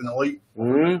wee look in the light.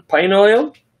 Pine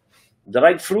oil,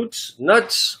 dried fruits,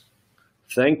 nuts.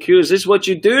 Thank you. Is this what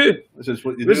you do? This is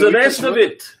what you do. Where's the rest of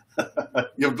it?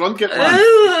 You've drunk it,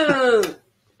 man.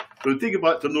 So take it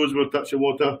back to nose with a touch of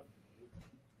water.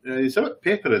 It's a bit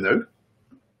peppery now.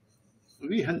 A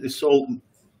wee hint of salt.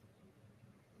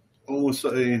 Almost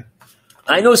I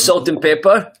know salt and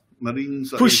pepper. Marine.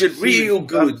 Push it real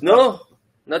good, no?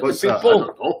 Not the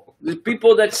people. The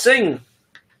people that sing.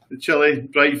 The chili,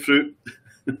 dried fruit.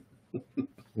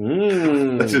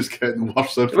 This is getting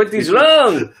worse. What is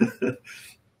wrong?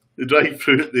 The dried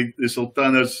fruit, the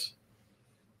sultanas,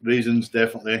 raisins,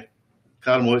 definitely.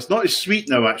 Caramel. It's not as sweet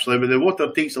now, actually, but the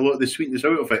water takes a lot of the sweetness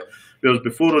out of it. Whereas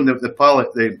before on the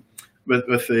palate,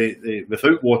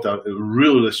 without water,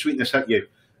 really the sweetness hit you.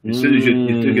 As soon as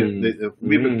you took it, the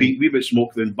wee bit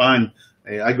smoke, then bang,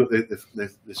 I got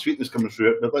the sweetness coming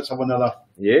through it. But let's have another.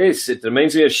 Yes, it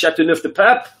reminds me of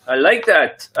Chateauneuf-du-Pape. I like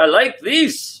that. I like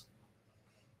these.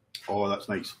 Oh, that's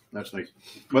nice. That's nice.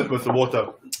 With the water,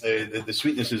 the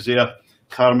sweetness is there.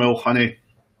 Caramel, honey.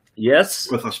 Yes.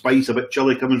 With a spice, a bit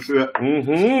chili coming through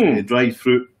it. Dried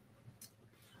fruit.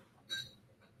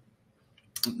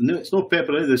 No, it's no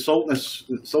pepper. The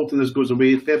saltiness goes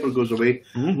away. Pepper goes away.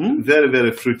 Very,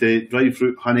 very fruity. Dry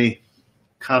fruit, honey,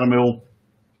 caramel.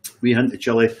 Wee hint of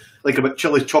chili, like a bit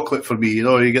chili chocolate for me. You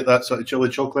know, you get that sort of chili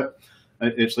chocolate.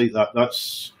 It's like that.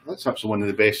 That's actually one of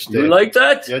the best. You like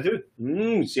that? Yeah, I do.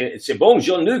 C'est bon,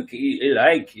 Jean-Luc. You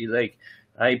like.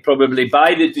 I probably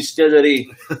buy the distillery.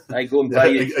 I go and buy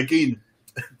it again.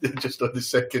 Just on the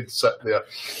second sip there.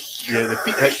 Yeah, the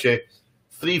feet hit you.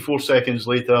 3-4 seconds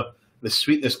later, the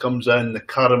sweetness comes in, the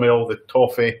caramel, the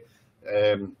toffee,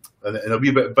 and a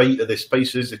wee bit of bite of the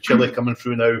spices, the chili coming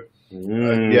through now.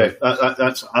 Yeah,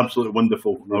 that's absolutely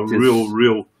wonderful.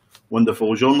 Real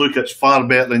wonderful. Jean-Luc, it's far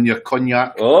better than your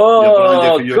cognac.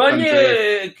 Oh, your brandy for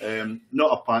your cognac! Country.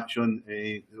 Not a patch on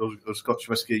or Scotch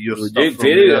whisky. Your stuff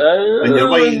and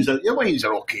your wines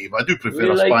are okay, but I do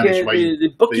prefer a Spanish wine. The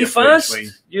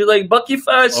Buckfast? You like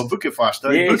Buckfast? Oh, Buckfast.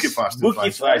 Yes,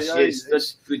 Buckfast. Yes,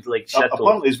 that's good. Like Chateau.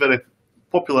 Apparently, it's very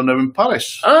popular now in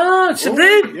Paris. Ah, c'est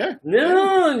vrai? Yeah.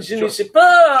 No, je ne sais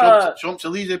pas.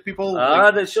 Champs-Élysées people.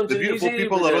 The the beautiful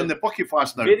people are on the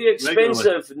Buckfast now. Very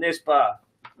expensive, n'est-ce pas?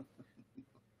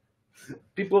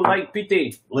 People like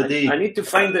pity. I need to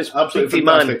find this pity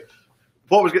man.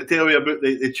 What I was going to tell you about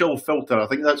the chill filter, I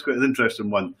think that's quite an interesting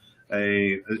one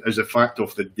as a fact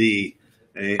of the day.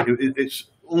 It's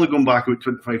only going back about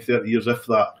 25, 30 years, if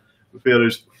that.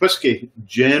 Whereas whisky,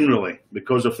 generally,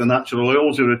 because of the natural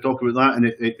oils, we were talking about that,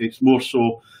 and it's more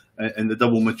so in the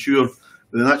double mature.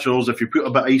 The natural oils, if you put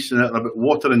a bit of ice in it, a bit of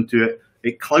water into it,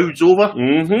 it clouds over.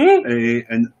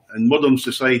 And in modern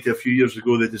society, a few years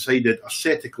ago, they decided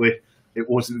aesthetically it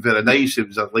wasn't very nice. It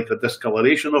was like a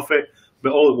discoloration of it.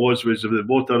 But all it was the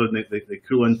water and the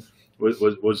cooling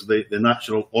was the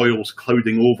natural oils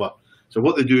clouding over. So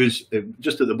what they do is,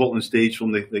 just at the bottling stage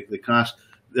from the cask,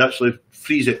 they actually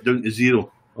freeze it down to 0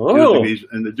 degrees,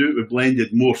 and they do it with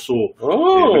blended more so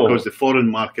because the foreign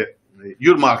market,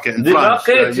 your market in France,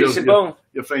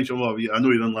 you're French, I know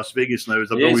you're in Las Vegas now,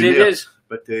 as a billionaire,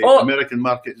 but American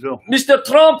market as well. Mr.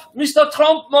 Trump,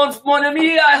 mon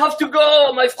ami, I have to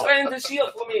go. My friend is here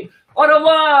for me. Au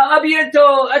revoir, à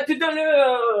bientôt, à tout à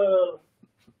l'heure.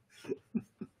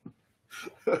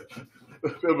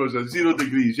 Where was it? 0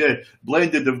 degrees, yeah.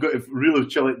 Blended, they've got to really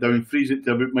chill it down, freeze it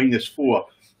to about -4.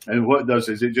 And what it does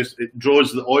is it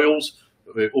draws the oils,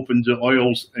 it opens the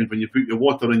oils, and when you put your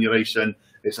water and your ice in,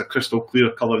 it's a crystal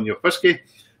clear colour in your whisky.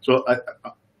 So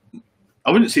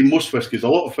I wouldn't say most whiskies, a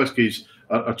lot of whiskies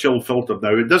are chill filtered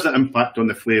now. It doesn't impact on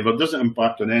the flavour, it doesn't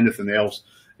impact on anything else.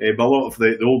 But a lot of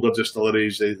the older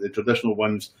distilleries, the traditional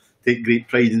ones, take great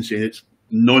pride in saying it's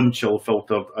non-chill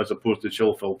filtered as opposed to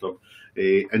chill filtered.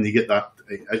 And you get that,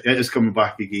 it is coming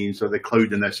back again, so the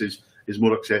cloudiness is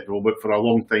more acceptable, but for a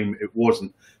long time it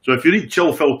wasn't. So if you read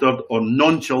chill filtered or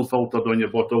non-chill filtered on your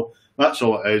bottle, that's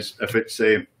all it is. If it's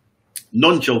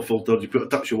non-chill filtered, you put a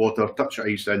touch of water, a touch of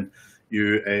ice in,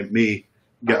 you may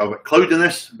get a bit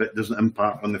cloudiness, but it doesn't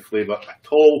impact on the flavour at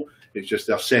all. It's just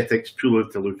the aesthetics purely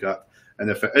to look at. And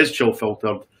if it is chill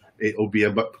filtered, it'll be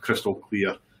a bit crystal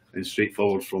clear and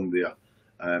straightforward from there.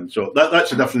 So that's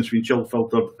the difference between chill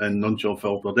filtered and non-chill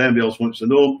filtered. Anybody else wants to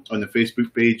know, on the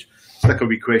Facebook page, stick a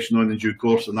wee question on in due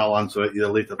course and I'll answer it either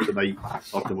later tonight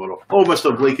or tomorrow. Oh,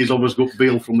 Mr. Blakey's always got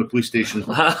bail from the police station.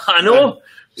 I know.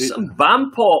 Some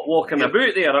bampot walking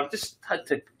about there. I've just had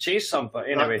to chase him, but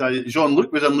anyway.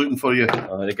 Jean-Luc was in looking for you.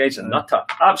 Oh, the guy's a nutter.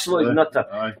 Absolute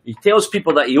nutter. He tells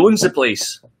people that he owns the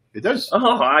place. He does?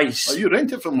 Oh, aye. Oh, you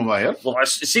rent it from him, I hear. Well,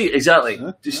 see, exactly.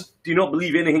 Just do not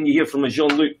believe anything you hear from a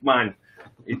Jean-Luc man.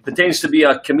 He pretends to be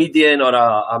a comedian or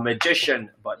a magician,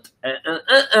 but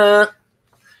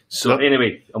So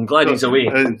anyway, I'm glad he's away.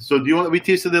 So do you want a wee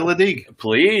taste of the Ledig?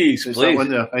 Please, it's please. That one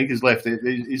there. I think he's left.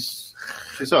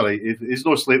 It's all right. He's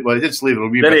no slave. Well, he did slave a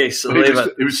wee bit.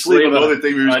 He was slaving all the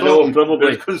time. He was talking.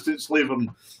 Probably. He was constant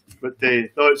slaving. But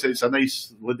no, it's a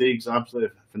nice Ledig. It's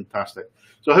absolutely fantastic.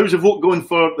 So how's the vote going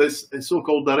for this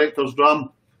so-called director's dram?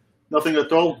 Nothing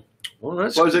at all? Oh,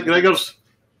 that's what is it, Gregors?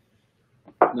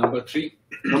 Number 3.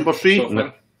 Number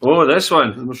 3? Oh, this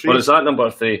one. Number 3. Or is that number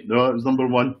 3? No, it was number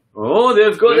 1. Oh,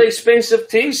 they've got the expensive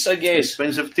taste, I guess.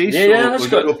 Expensive taste? Yeah, that's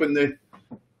good. Open the...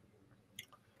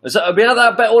 Is it, we had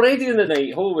that bit already in the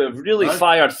night? Oh, we've really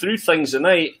fired through things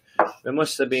tonight. We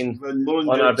must have been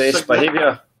on our best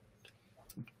behaviour.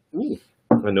 Ooh.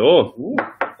 I know. Ooh.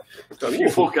 Got a few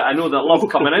folk that I know that love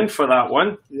coming in for that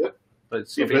one. Yeah.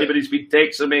 Let's see if anybody's been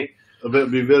texting me. I better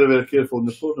be very, very careful on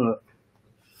the phone on it.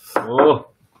 Oh.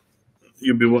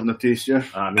 You'll be wanting a taste, yeah?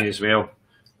 I may as well.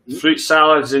 Fruit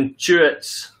salads and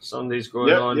chewits. Sunday's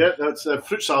going on. Yeah, that's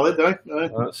fruit salad, aye.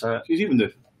 That's it. She's even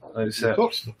the That's Of it.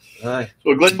 course. Aye. So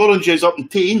Glenmorangie is up in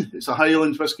Tain. It's a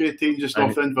Highlands whisky, Tain just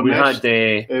off the Inverness. We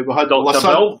had Dr.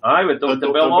 Bill. Aye, with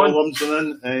Dr. Bill on.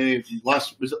 Lumsden in.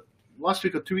 Last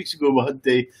week or 2 weeks ago we had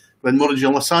Glenmorangie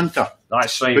and La Santa.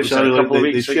 That's right. Which a couple of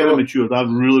weeks they ago. matured. I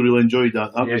really enjoyed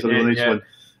that. That was a really nice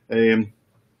one.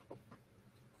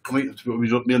 I might have to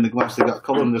put me in the glass to get a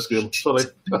colour in this game. Sorry.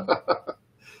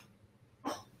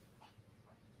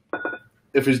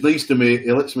 If he's nice to me,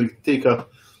 he lets me take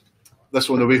this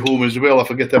one away home as well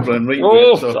if I get everything right.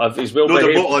 Oh, so, he's well no, the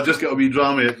behaved. bottle, I just get a wee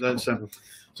drammy. That's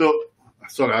so.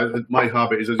 Sorry, my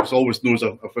habit is I just always knows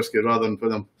a whiskey rather than put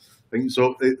them.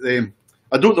 So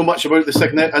I don't know much about the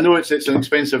Signet. I know it's an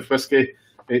expensive whiskey.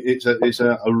 It's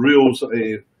a real sort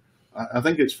of. I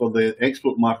think it's for the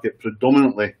export market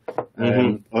predominantly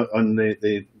on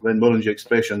the Glenmorangie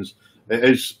Expressions.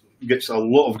 Gets a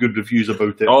lot of good reviews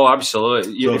about it. Oh,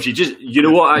 absolutely. So, if you just, you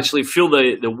know what, actually feel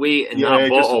the weight in that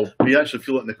bottle. You actually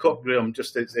feel it in the cup, Graham.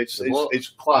 Just it's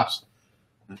class.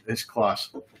 It's class.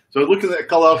 So looking at the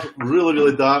colour,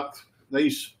 really dark,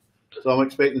 nice. So I'm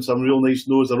expecting some real nice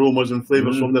nose aromas and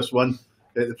flavours from this one.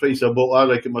 At the price of a bottle, I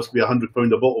reckon it must be £100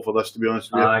 a bottle for this, to be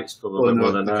honest with you. It's probably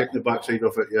more than that. Kick the backside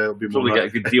of it, yeah, it'll be more Probably than get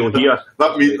a good deal here.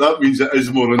 that means it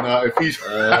is more than that. If he's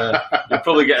you'll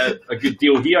probably get a good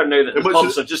deal here now that the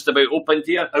pubs are just about opened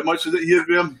here. How much is it here,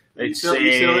 Graham? It's about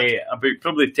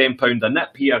probably £10 a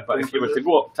nip here, but if you were to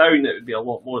go uptown, it would be a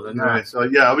lot more than that. So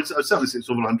yeah, I'd certainly say it's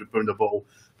over £100 a bottle.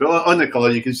 But on the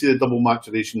colour, you can see the double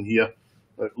maturation here.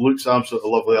 It looks absolutely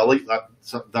lovely. I like that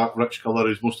dark, rich colour,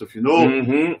 as most of you know.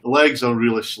 The legs are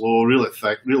really slow, really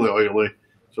thick, really oily.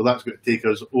 So that's going to take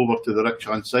us over to the rich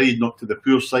hand side, not to the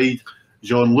poor side.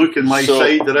 Jean-Luc in my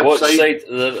side, the rich side,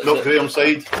 not Graham's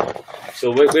side. So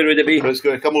where would it be? But it's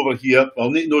going to come over here. I'll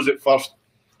need to nose it first.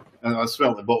 And I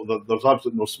smell the bottle. There's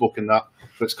absolutely no smoke in that.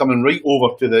 But it's coming right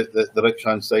over to the rich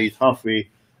hand side,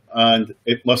 halfway. And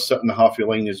it must sit in the halfway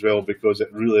line as well, because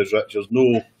it really is rich. There's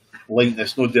no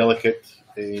lightness, no delicate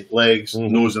legs,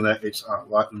 nose in it.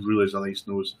 That really is a nice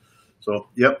nose. So,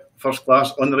 yep, first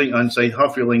class on the right hand side,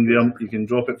 halfway line, Graham. You can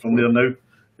drop it from there now.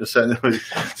 You're sitting there with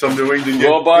somebody winding you.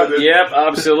 Robert, yep,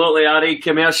 absolutely. Ari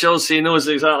commercials, he knows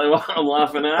exactly what I'm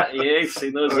laughing at. Yes,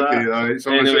 he knows that. Right.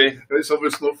 It's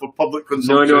obviously not for public No,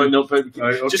 consumption. not public.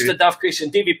 Right, okay. Just a daft question.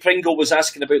 David Pringle was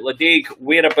asking about Ladig.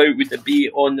 Whereabout would it be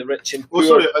on the Rich and Poor?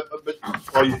 Oh,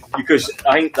 sorry. Because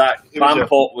I think that Van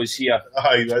Pot was here.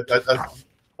 Aye,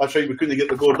 that's right. We couldn't get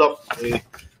the board up.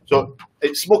 So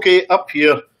it's smoky up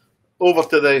here, over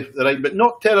to the right, but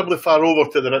not terribly far over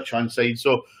to the rich hand side.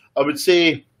 So I would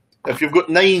say, if you've got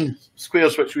 9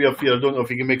 squares, which we have here, I don't know if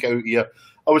you can make it out here,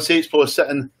 I would say it's probably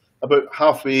sitting about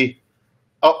halfway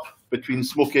up between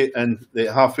smoky and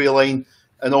the halfway line,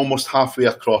 and almost halfway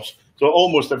across. So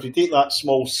almost, if you take that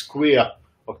small square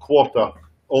or quarter,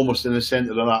 almost in the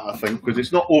centre of that, I think, because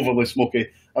it's not overly smoky.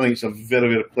 I think it's a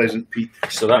very pleasant peat.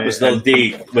 So that was the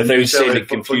day, without saying the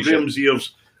confusion. For Graham's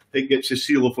ears, it gets a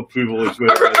seal of approval as well.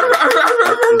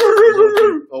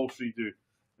 All 3 do.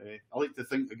 I like to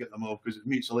think to get them all, because it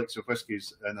meets Alexa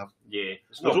whiskies. And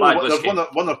it's not bad whiskey. There's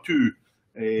one or two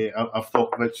I've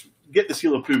thought which get the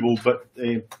seal of approval, but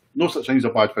no such thing as a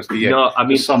bad whiskey yet. No, I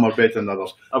mean, some are better than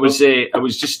others. I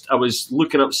was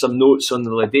looking up some notes on the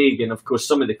Ladig, and of course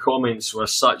some of the comments were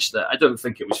such that I don't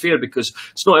think it was fair, because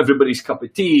it's not everybody's cup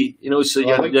of tea, you know. So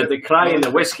you're crying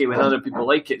the whiskey when other people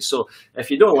like it. So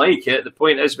if you don't like it, the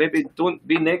point is maybe don't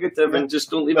be negative and just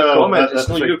don't leave a comment. It's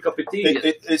not your cup of tea.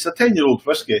 It's a 10-year-old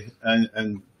whiskey,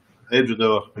 and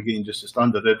Edredor, again, just a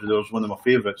standard Edredor, is one of my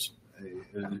favourites.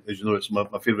 As you know, it's my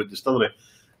favourite distillery.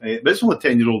 But it's only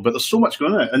 10-year-old, but there's so much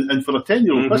going on in it. And for a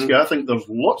 10-year-old whiskey, I think there's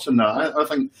lots in that. I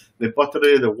think the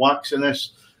buttery, the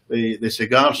waxiness, the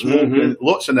cigar smoke,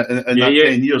 lots in it in that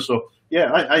 10 years. So,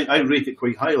 yeah, I rate it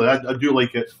quite highly. I do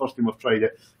like it. It's the first time I've tried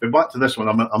it. But back to this one,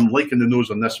 I'm liking the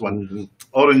nose on this one.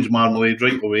 Orange marmalade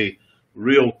right away.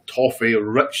 Real toffee,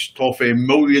 rich toffee,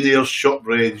 millionaires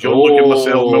shortbread. You're looking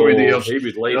myself, millionaires. He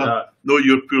would like that. No,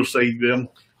 your poor side, Graham.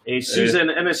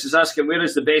 Susan Innes is asking, where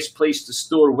is the best place to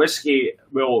store whiskey?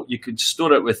 Well, you could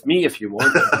store it with me if you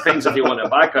want. It depends if you want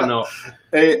it back or not.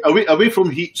 Away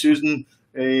from heat, Susan,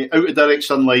 out of direct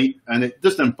sunlight, and it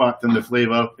doesn't impact on the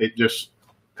flavour. It just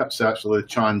cuts actually the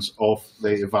chance of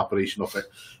the evaporation of it.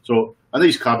 So a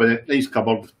nice cabinet, nice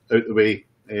cupboard out the way,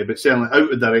 but certainly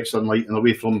out of direct sunlight and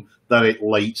away from direct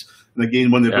light. And again,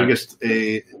 one of the biggest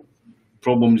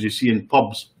problems you see in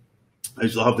pubs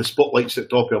is they'll have the spotlights at the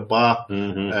top of your bar,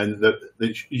 and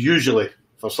it's usually,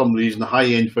 for some reason,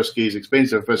 high-end whiskies,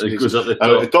 expensive whiskies, at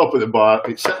the top of the bar,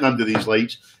 it's sitting under these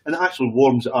lights, and it actually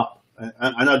warms it up.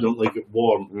 and I don't like it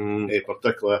warm,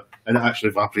 particularly, and it actually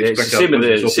evaporates. Yeah,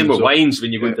 it's the same with wines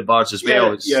when you go into bars as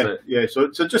well.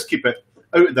 So just keep it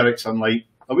out of direct sunlight,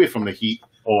 away from the heat.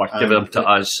 Or give them to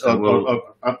us.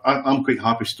 I'm quite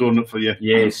happy storing it for you.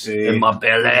 Yes, in my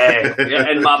belly.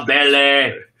 In my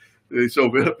belly. So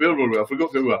where were we? I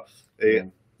forgot where we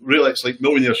were. Really, it's like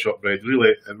millionaire shortbread.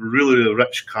 Really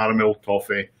rich caramel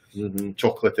toffee,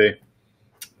 chocolatey,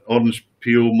 orange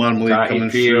peel, marmalade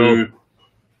coming through,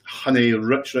 honey,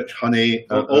 rich honey,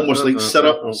 almost like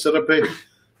syrupy.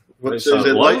 Is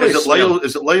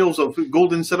it Lyle's or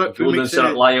golden syrup? Golden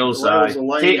syrup, Lyle's.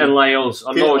 Tate and Lyle's.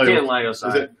 Tate and Lyle's.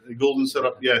 Is it golden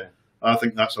syrup? Yeah. I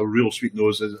think that's a real sweet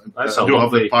nose. I do have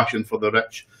the passion for the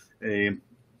rich,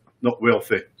 not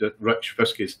wealthy, the rich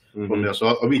whiskies from there. So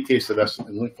a wee taste of this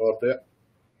and look forward to it.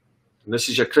 And this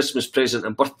is your Christmas present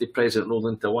and birthday present rolled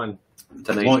into one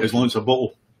tonight. As long as it's a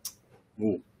bottle.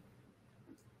 Oh.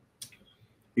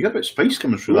 You get a bit of spice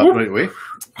coming through that right away.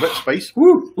 A bit of spice.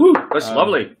 That's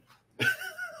lovely.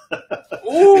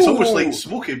 It's almost like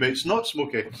smoky, but it's not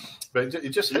smoky. But it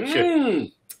just hits you.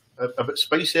 A bit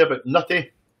spicy, a bit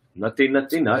nutty.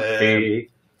 Nutty.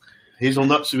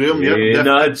 Hazelnuts, yeah.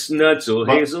 Nuts,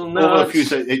 hazelnuts.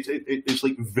 It's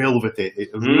like velvety. It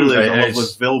really is a lovely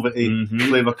velvety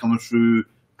flavour coming through.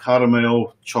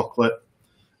 Caramel, chocolate.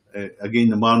 Again,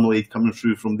 the marmalade coming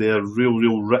through from there.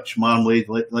 Real rich marmalade,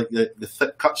 like the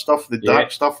thick cut stuff, the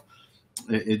dark stuff.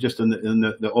 It just in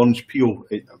the orange peel.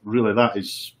 That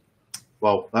is.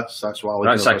 Well, that's what I like.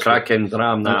 That's a cracking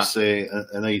dram. That's a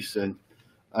nice, and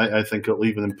I think it'll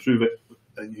even improve it.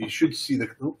 And you should see the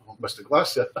missed the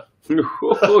glass there. Too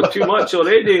much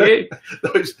already, eh?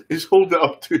 It's holding it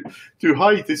up too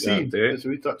high to see. It's a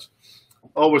wee touch.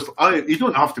 You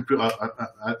don't have to put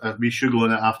a wee sugar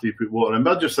in it after you put water in,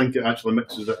 but I just think it actually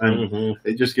mixes it in.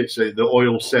 It just gets the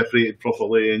oil separated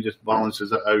properly and just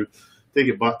balances it out. Take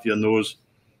it back to your nose.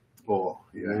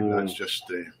 That's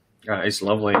just. That is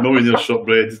lovely. Millionaire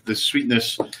shortbread, the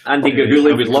sweetness. Andy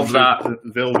Gahuli would love that.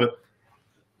 Velvet.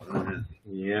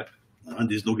 Yeah.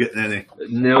 Andy's not getting any.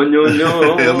 No. I'll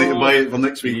need to buy it for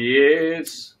next week.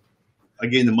 Yes.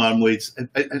 Again, the marmalades.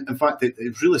 In fact,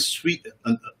 it's really sweet,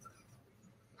 and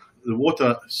the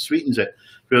water sweetens it.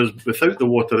 Whereas without the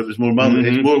water, it was more marmalade.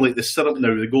 It's more like the syrup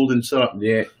now, the golden syrup.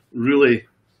 Yeah. Really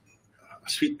a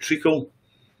sweet treacle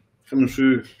coming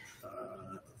through.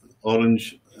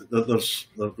 Orange. There's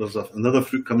another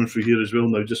fruit coming through here as well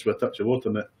now, just with a touch of water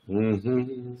in it.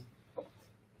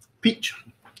 Peach.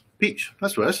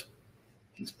 That's what it is.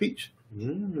 It's peach.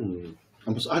 I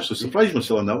was actually surprised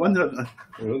myself on that one.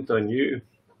 Well done, you.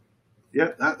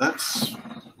 Yeah, that's.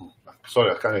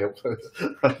 Sorry, I can't help it.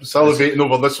 I'm salivating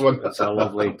over this one. That's a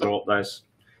lovely drop, this.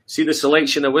 See the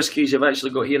selection of whiskies you've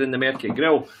actually got here in the Market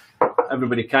Grill.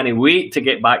 Everybody can't wait to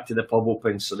get back to the pub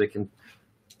open so they can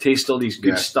taste all these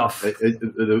good stuff.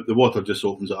 The water just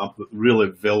opens it up. Really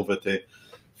velvety,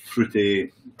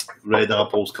 fruity, red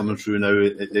apples coming through now.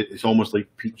 It's almost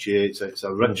like peachy. It's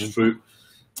a rich fruit.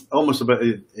 Almost a bit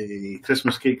of a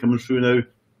Christmas cake coming through now.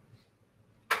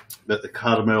 But the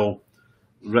caramel,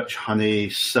 rich honey,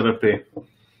 syrupy.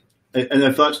 And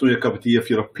if that's not your cup of tea, if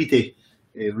you're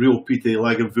a real peaty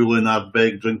Lagavulin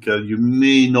Ardbeg drinker, you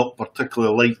may not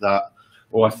particularly like that.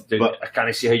 I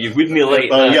can't see how you wouldn't like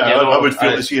that. I would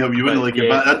feel to see how you wouldn't like it.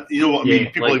 But you know what I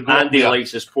mean? People like Andy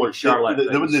likes his Port Charlotte.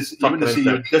 They wouldn't say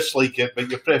you dislike it, but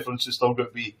your preference is still got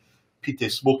to be peaty,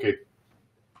 smoky.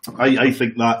 I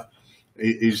think that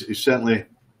is certainly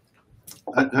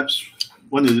that's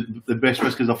one of the best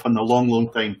whiskies I've had in a long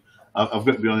time. I've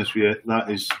got to be honest with you. That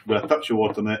is, with a touch of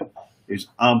water in it, is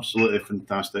absolutely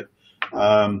fantastic.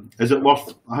 Is it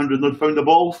worth £100 a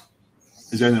bottle?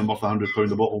 Is anything worth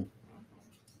 £100 a bottle?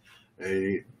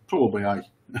 Probably aye.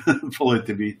 Probably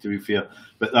to be fair,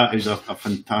 but that is a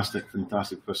fantastic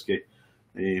whiskey.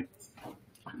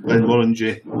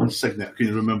 Glenmorangie Signet. I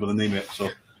couldn't remember the name of it, so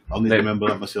I'll need to remember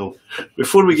that myself.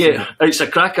 Before we get, it's a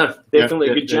cracker. Definitely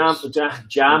a good jam.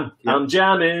 Jam. I'm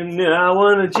jamming. I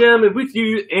want to jam it with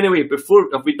you. Anyway,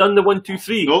 have we done the 1, 2,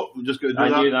 3? No, we're just going to do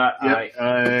that. I knew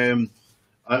that.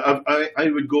 Aye.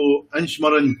 I would go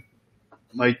Inchmurrin,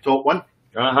 my top one.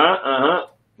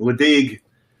 Ledaig.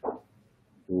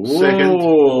 Second.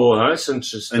 Oh, that's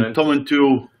interesting. And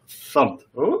Tomintoul third.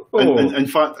 And in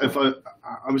fact, if I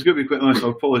was going to be quite honest, I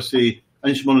would probably say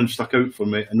Inchmurrin stuck out for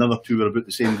me. Another two were about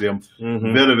the same game.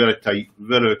 Very tight,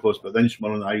 very close. But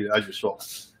Inchmurrin, I just sort of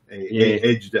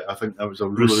edged it. I think that was a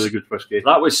really good whiskey.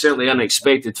 That was certainly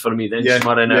unexpected for me.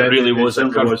 Inchmurrin, it really was a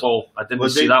curveball. I didn't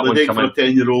see that one coming. For a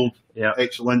 10-year-old,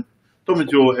 excellent.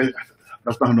 Tomintoul,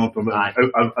 there's nothing wrong with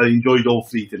it. I enjoyed all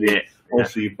three today, all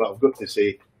three. But I've got to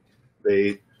say,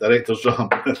 the director's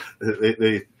ramp,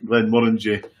 the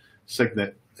Glenmorangie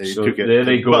signet So took it. there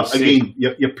they go. But again,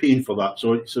 you're paying for that.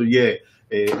 So yeah.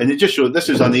 And it just showed this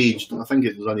is unaged. I think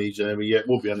it was unaged anyway. Yeah, it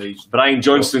will be unaged. Brian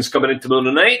Johnston's coming in tomorrow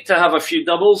night to have a few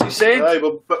doubles, he said. Aye,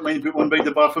 well, put one by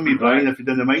the bar for me, Brian, if you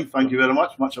didn't mind. Thank you very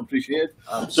much. Much appreciated.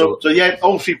 So yeah,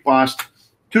 all three passed.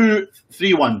 2,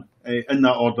 3, 1 in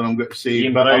that order, I'm going to say.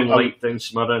 Ian Brown, Lightdown,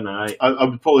 Smurren, aye. I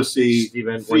would probably say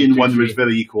Stephen, 3 and 1 3. was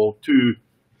very equal. 2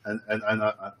 and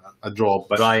a draw.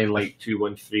 But Brian, like 2,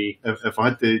 1, 3. if I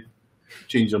had to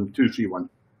change them, 2, 3, 1.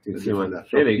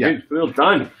 Very good. Well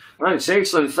done. That's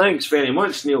excellent. Thanks very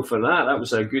much, Neil, for that. That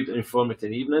was a good,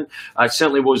 informative evening. I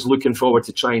certainly was looking forward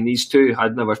to trying these two.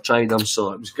 I'd never tried them,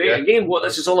 so it was great. Again, what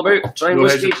this is all about, trying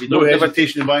whiskies. No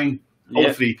hesitation in buying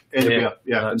all three. Yeah,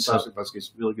 fantastic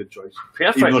whiskies. Really good choice.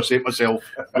 Perfect. Even though I say it myself.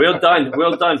 Well done,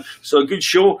 well done. So a good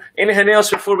show. Anything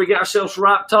else before we get ourselves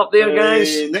wrapped up there,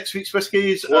 guys? Next week's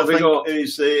whiskies, What I have we think, got?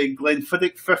 is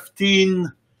Glenfiddich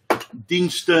 15,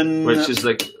 Deanston, Which is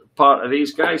like part of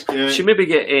these guys. Yeah. Should maybe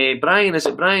get Brian, is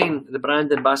it Brian, the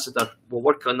brand ambassador? We'll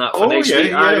work on that for next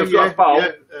week. I forgot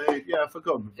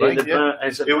about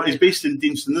Brian. He's based in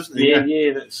Deanston, isn't he?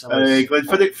 Yeah, that's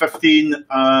Glenfiddich 15,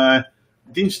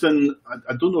 Deanston,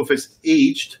 I don't know if it's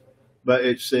aged, but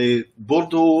it's a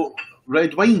Bordeaux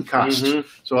red wine cast.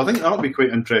 So I think that'll be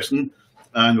quite interesting.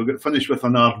 And we'll get finished with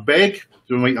an Ardbeg.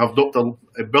 So we might have Dr.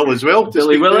 Bill as well.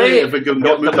 Billy Willie. If we can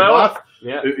get him out the bath.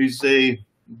 Yeah. He's a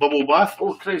bubble bath.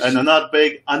 Oh, Chris. And an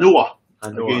Ardbeg Anoa.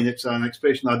 Anoa. Again, it's an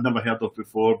expression I'd never heard of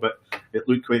before, but it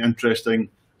looked quite interesting.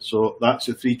 So that's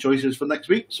the three choices for next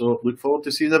week. So look forward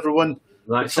to seeing everyone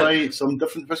try some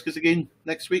different whiskies again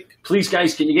next week. Please,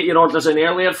 guys, can you get your orders in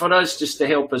earlier for us just to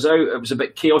help us out? It was a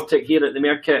bit chaotic here at the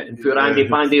market, and poor Andy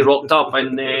Pandy rocked up,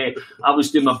 and I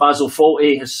was doing my Basil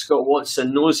Fawlty, as Scott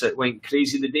Watson knows. It went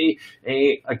crazy today.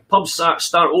 Pubs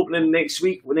start opening next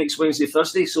week, next Wednesday,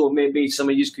 Thursday, so maybe some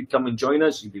of you could come and join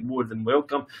us. You'd be more than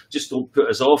welcome. Just don't put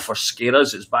us off or scare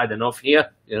us. It's bad enough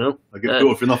here, you know. I get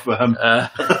put off enough with him.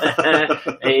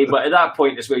 But at that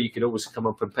point as well, you could always come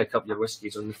up and pick up your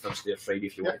whiskies on the Thursday or Friday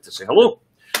if you wanted to say hello.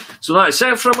 So that's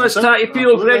it from us, Tatty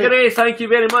Peel. Gregory, thank you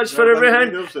very much for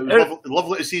everything. It was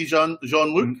lovely to see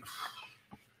Jean-Luc.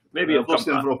 Maybe I'll lost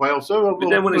him for a while, so we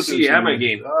don't want to see him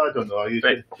again. I don't know.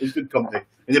 He's good company,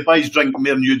 and he buys drink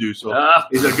more than you do, so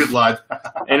he's a good lad.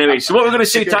 Anyway, so what we're going to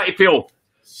say, Tatty Peel?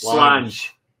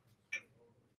 Slange.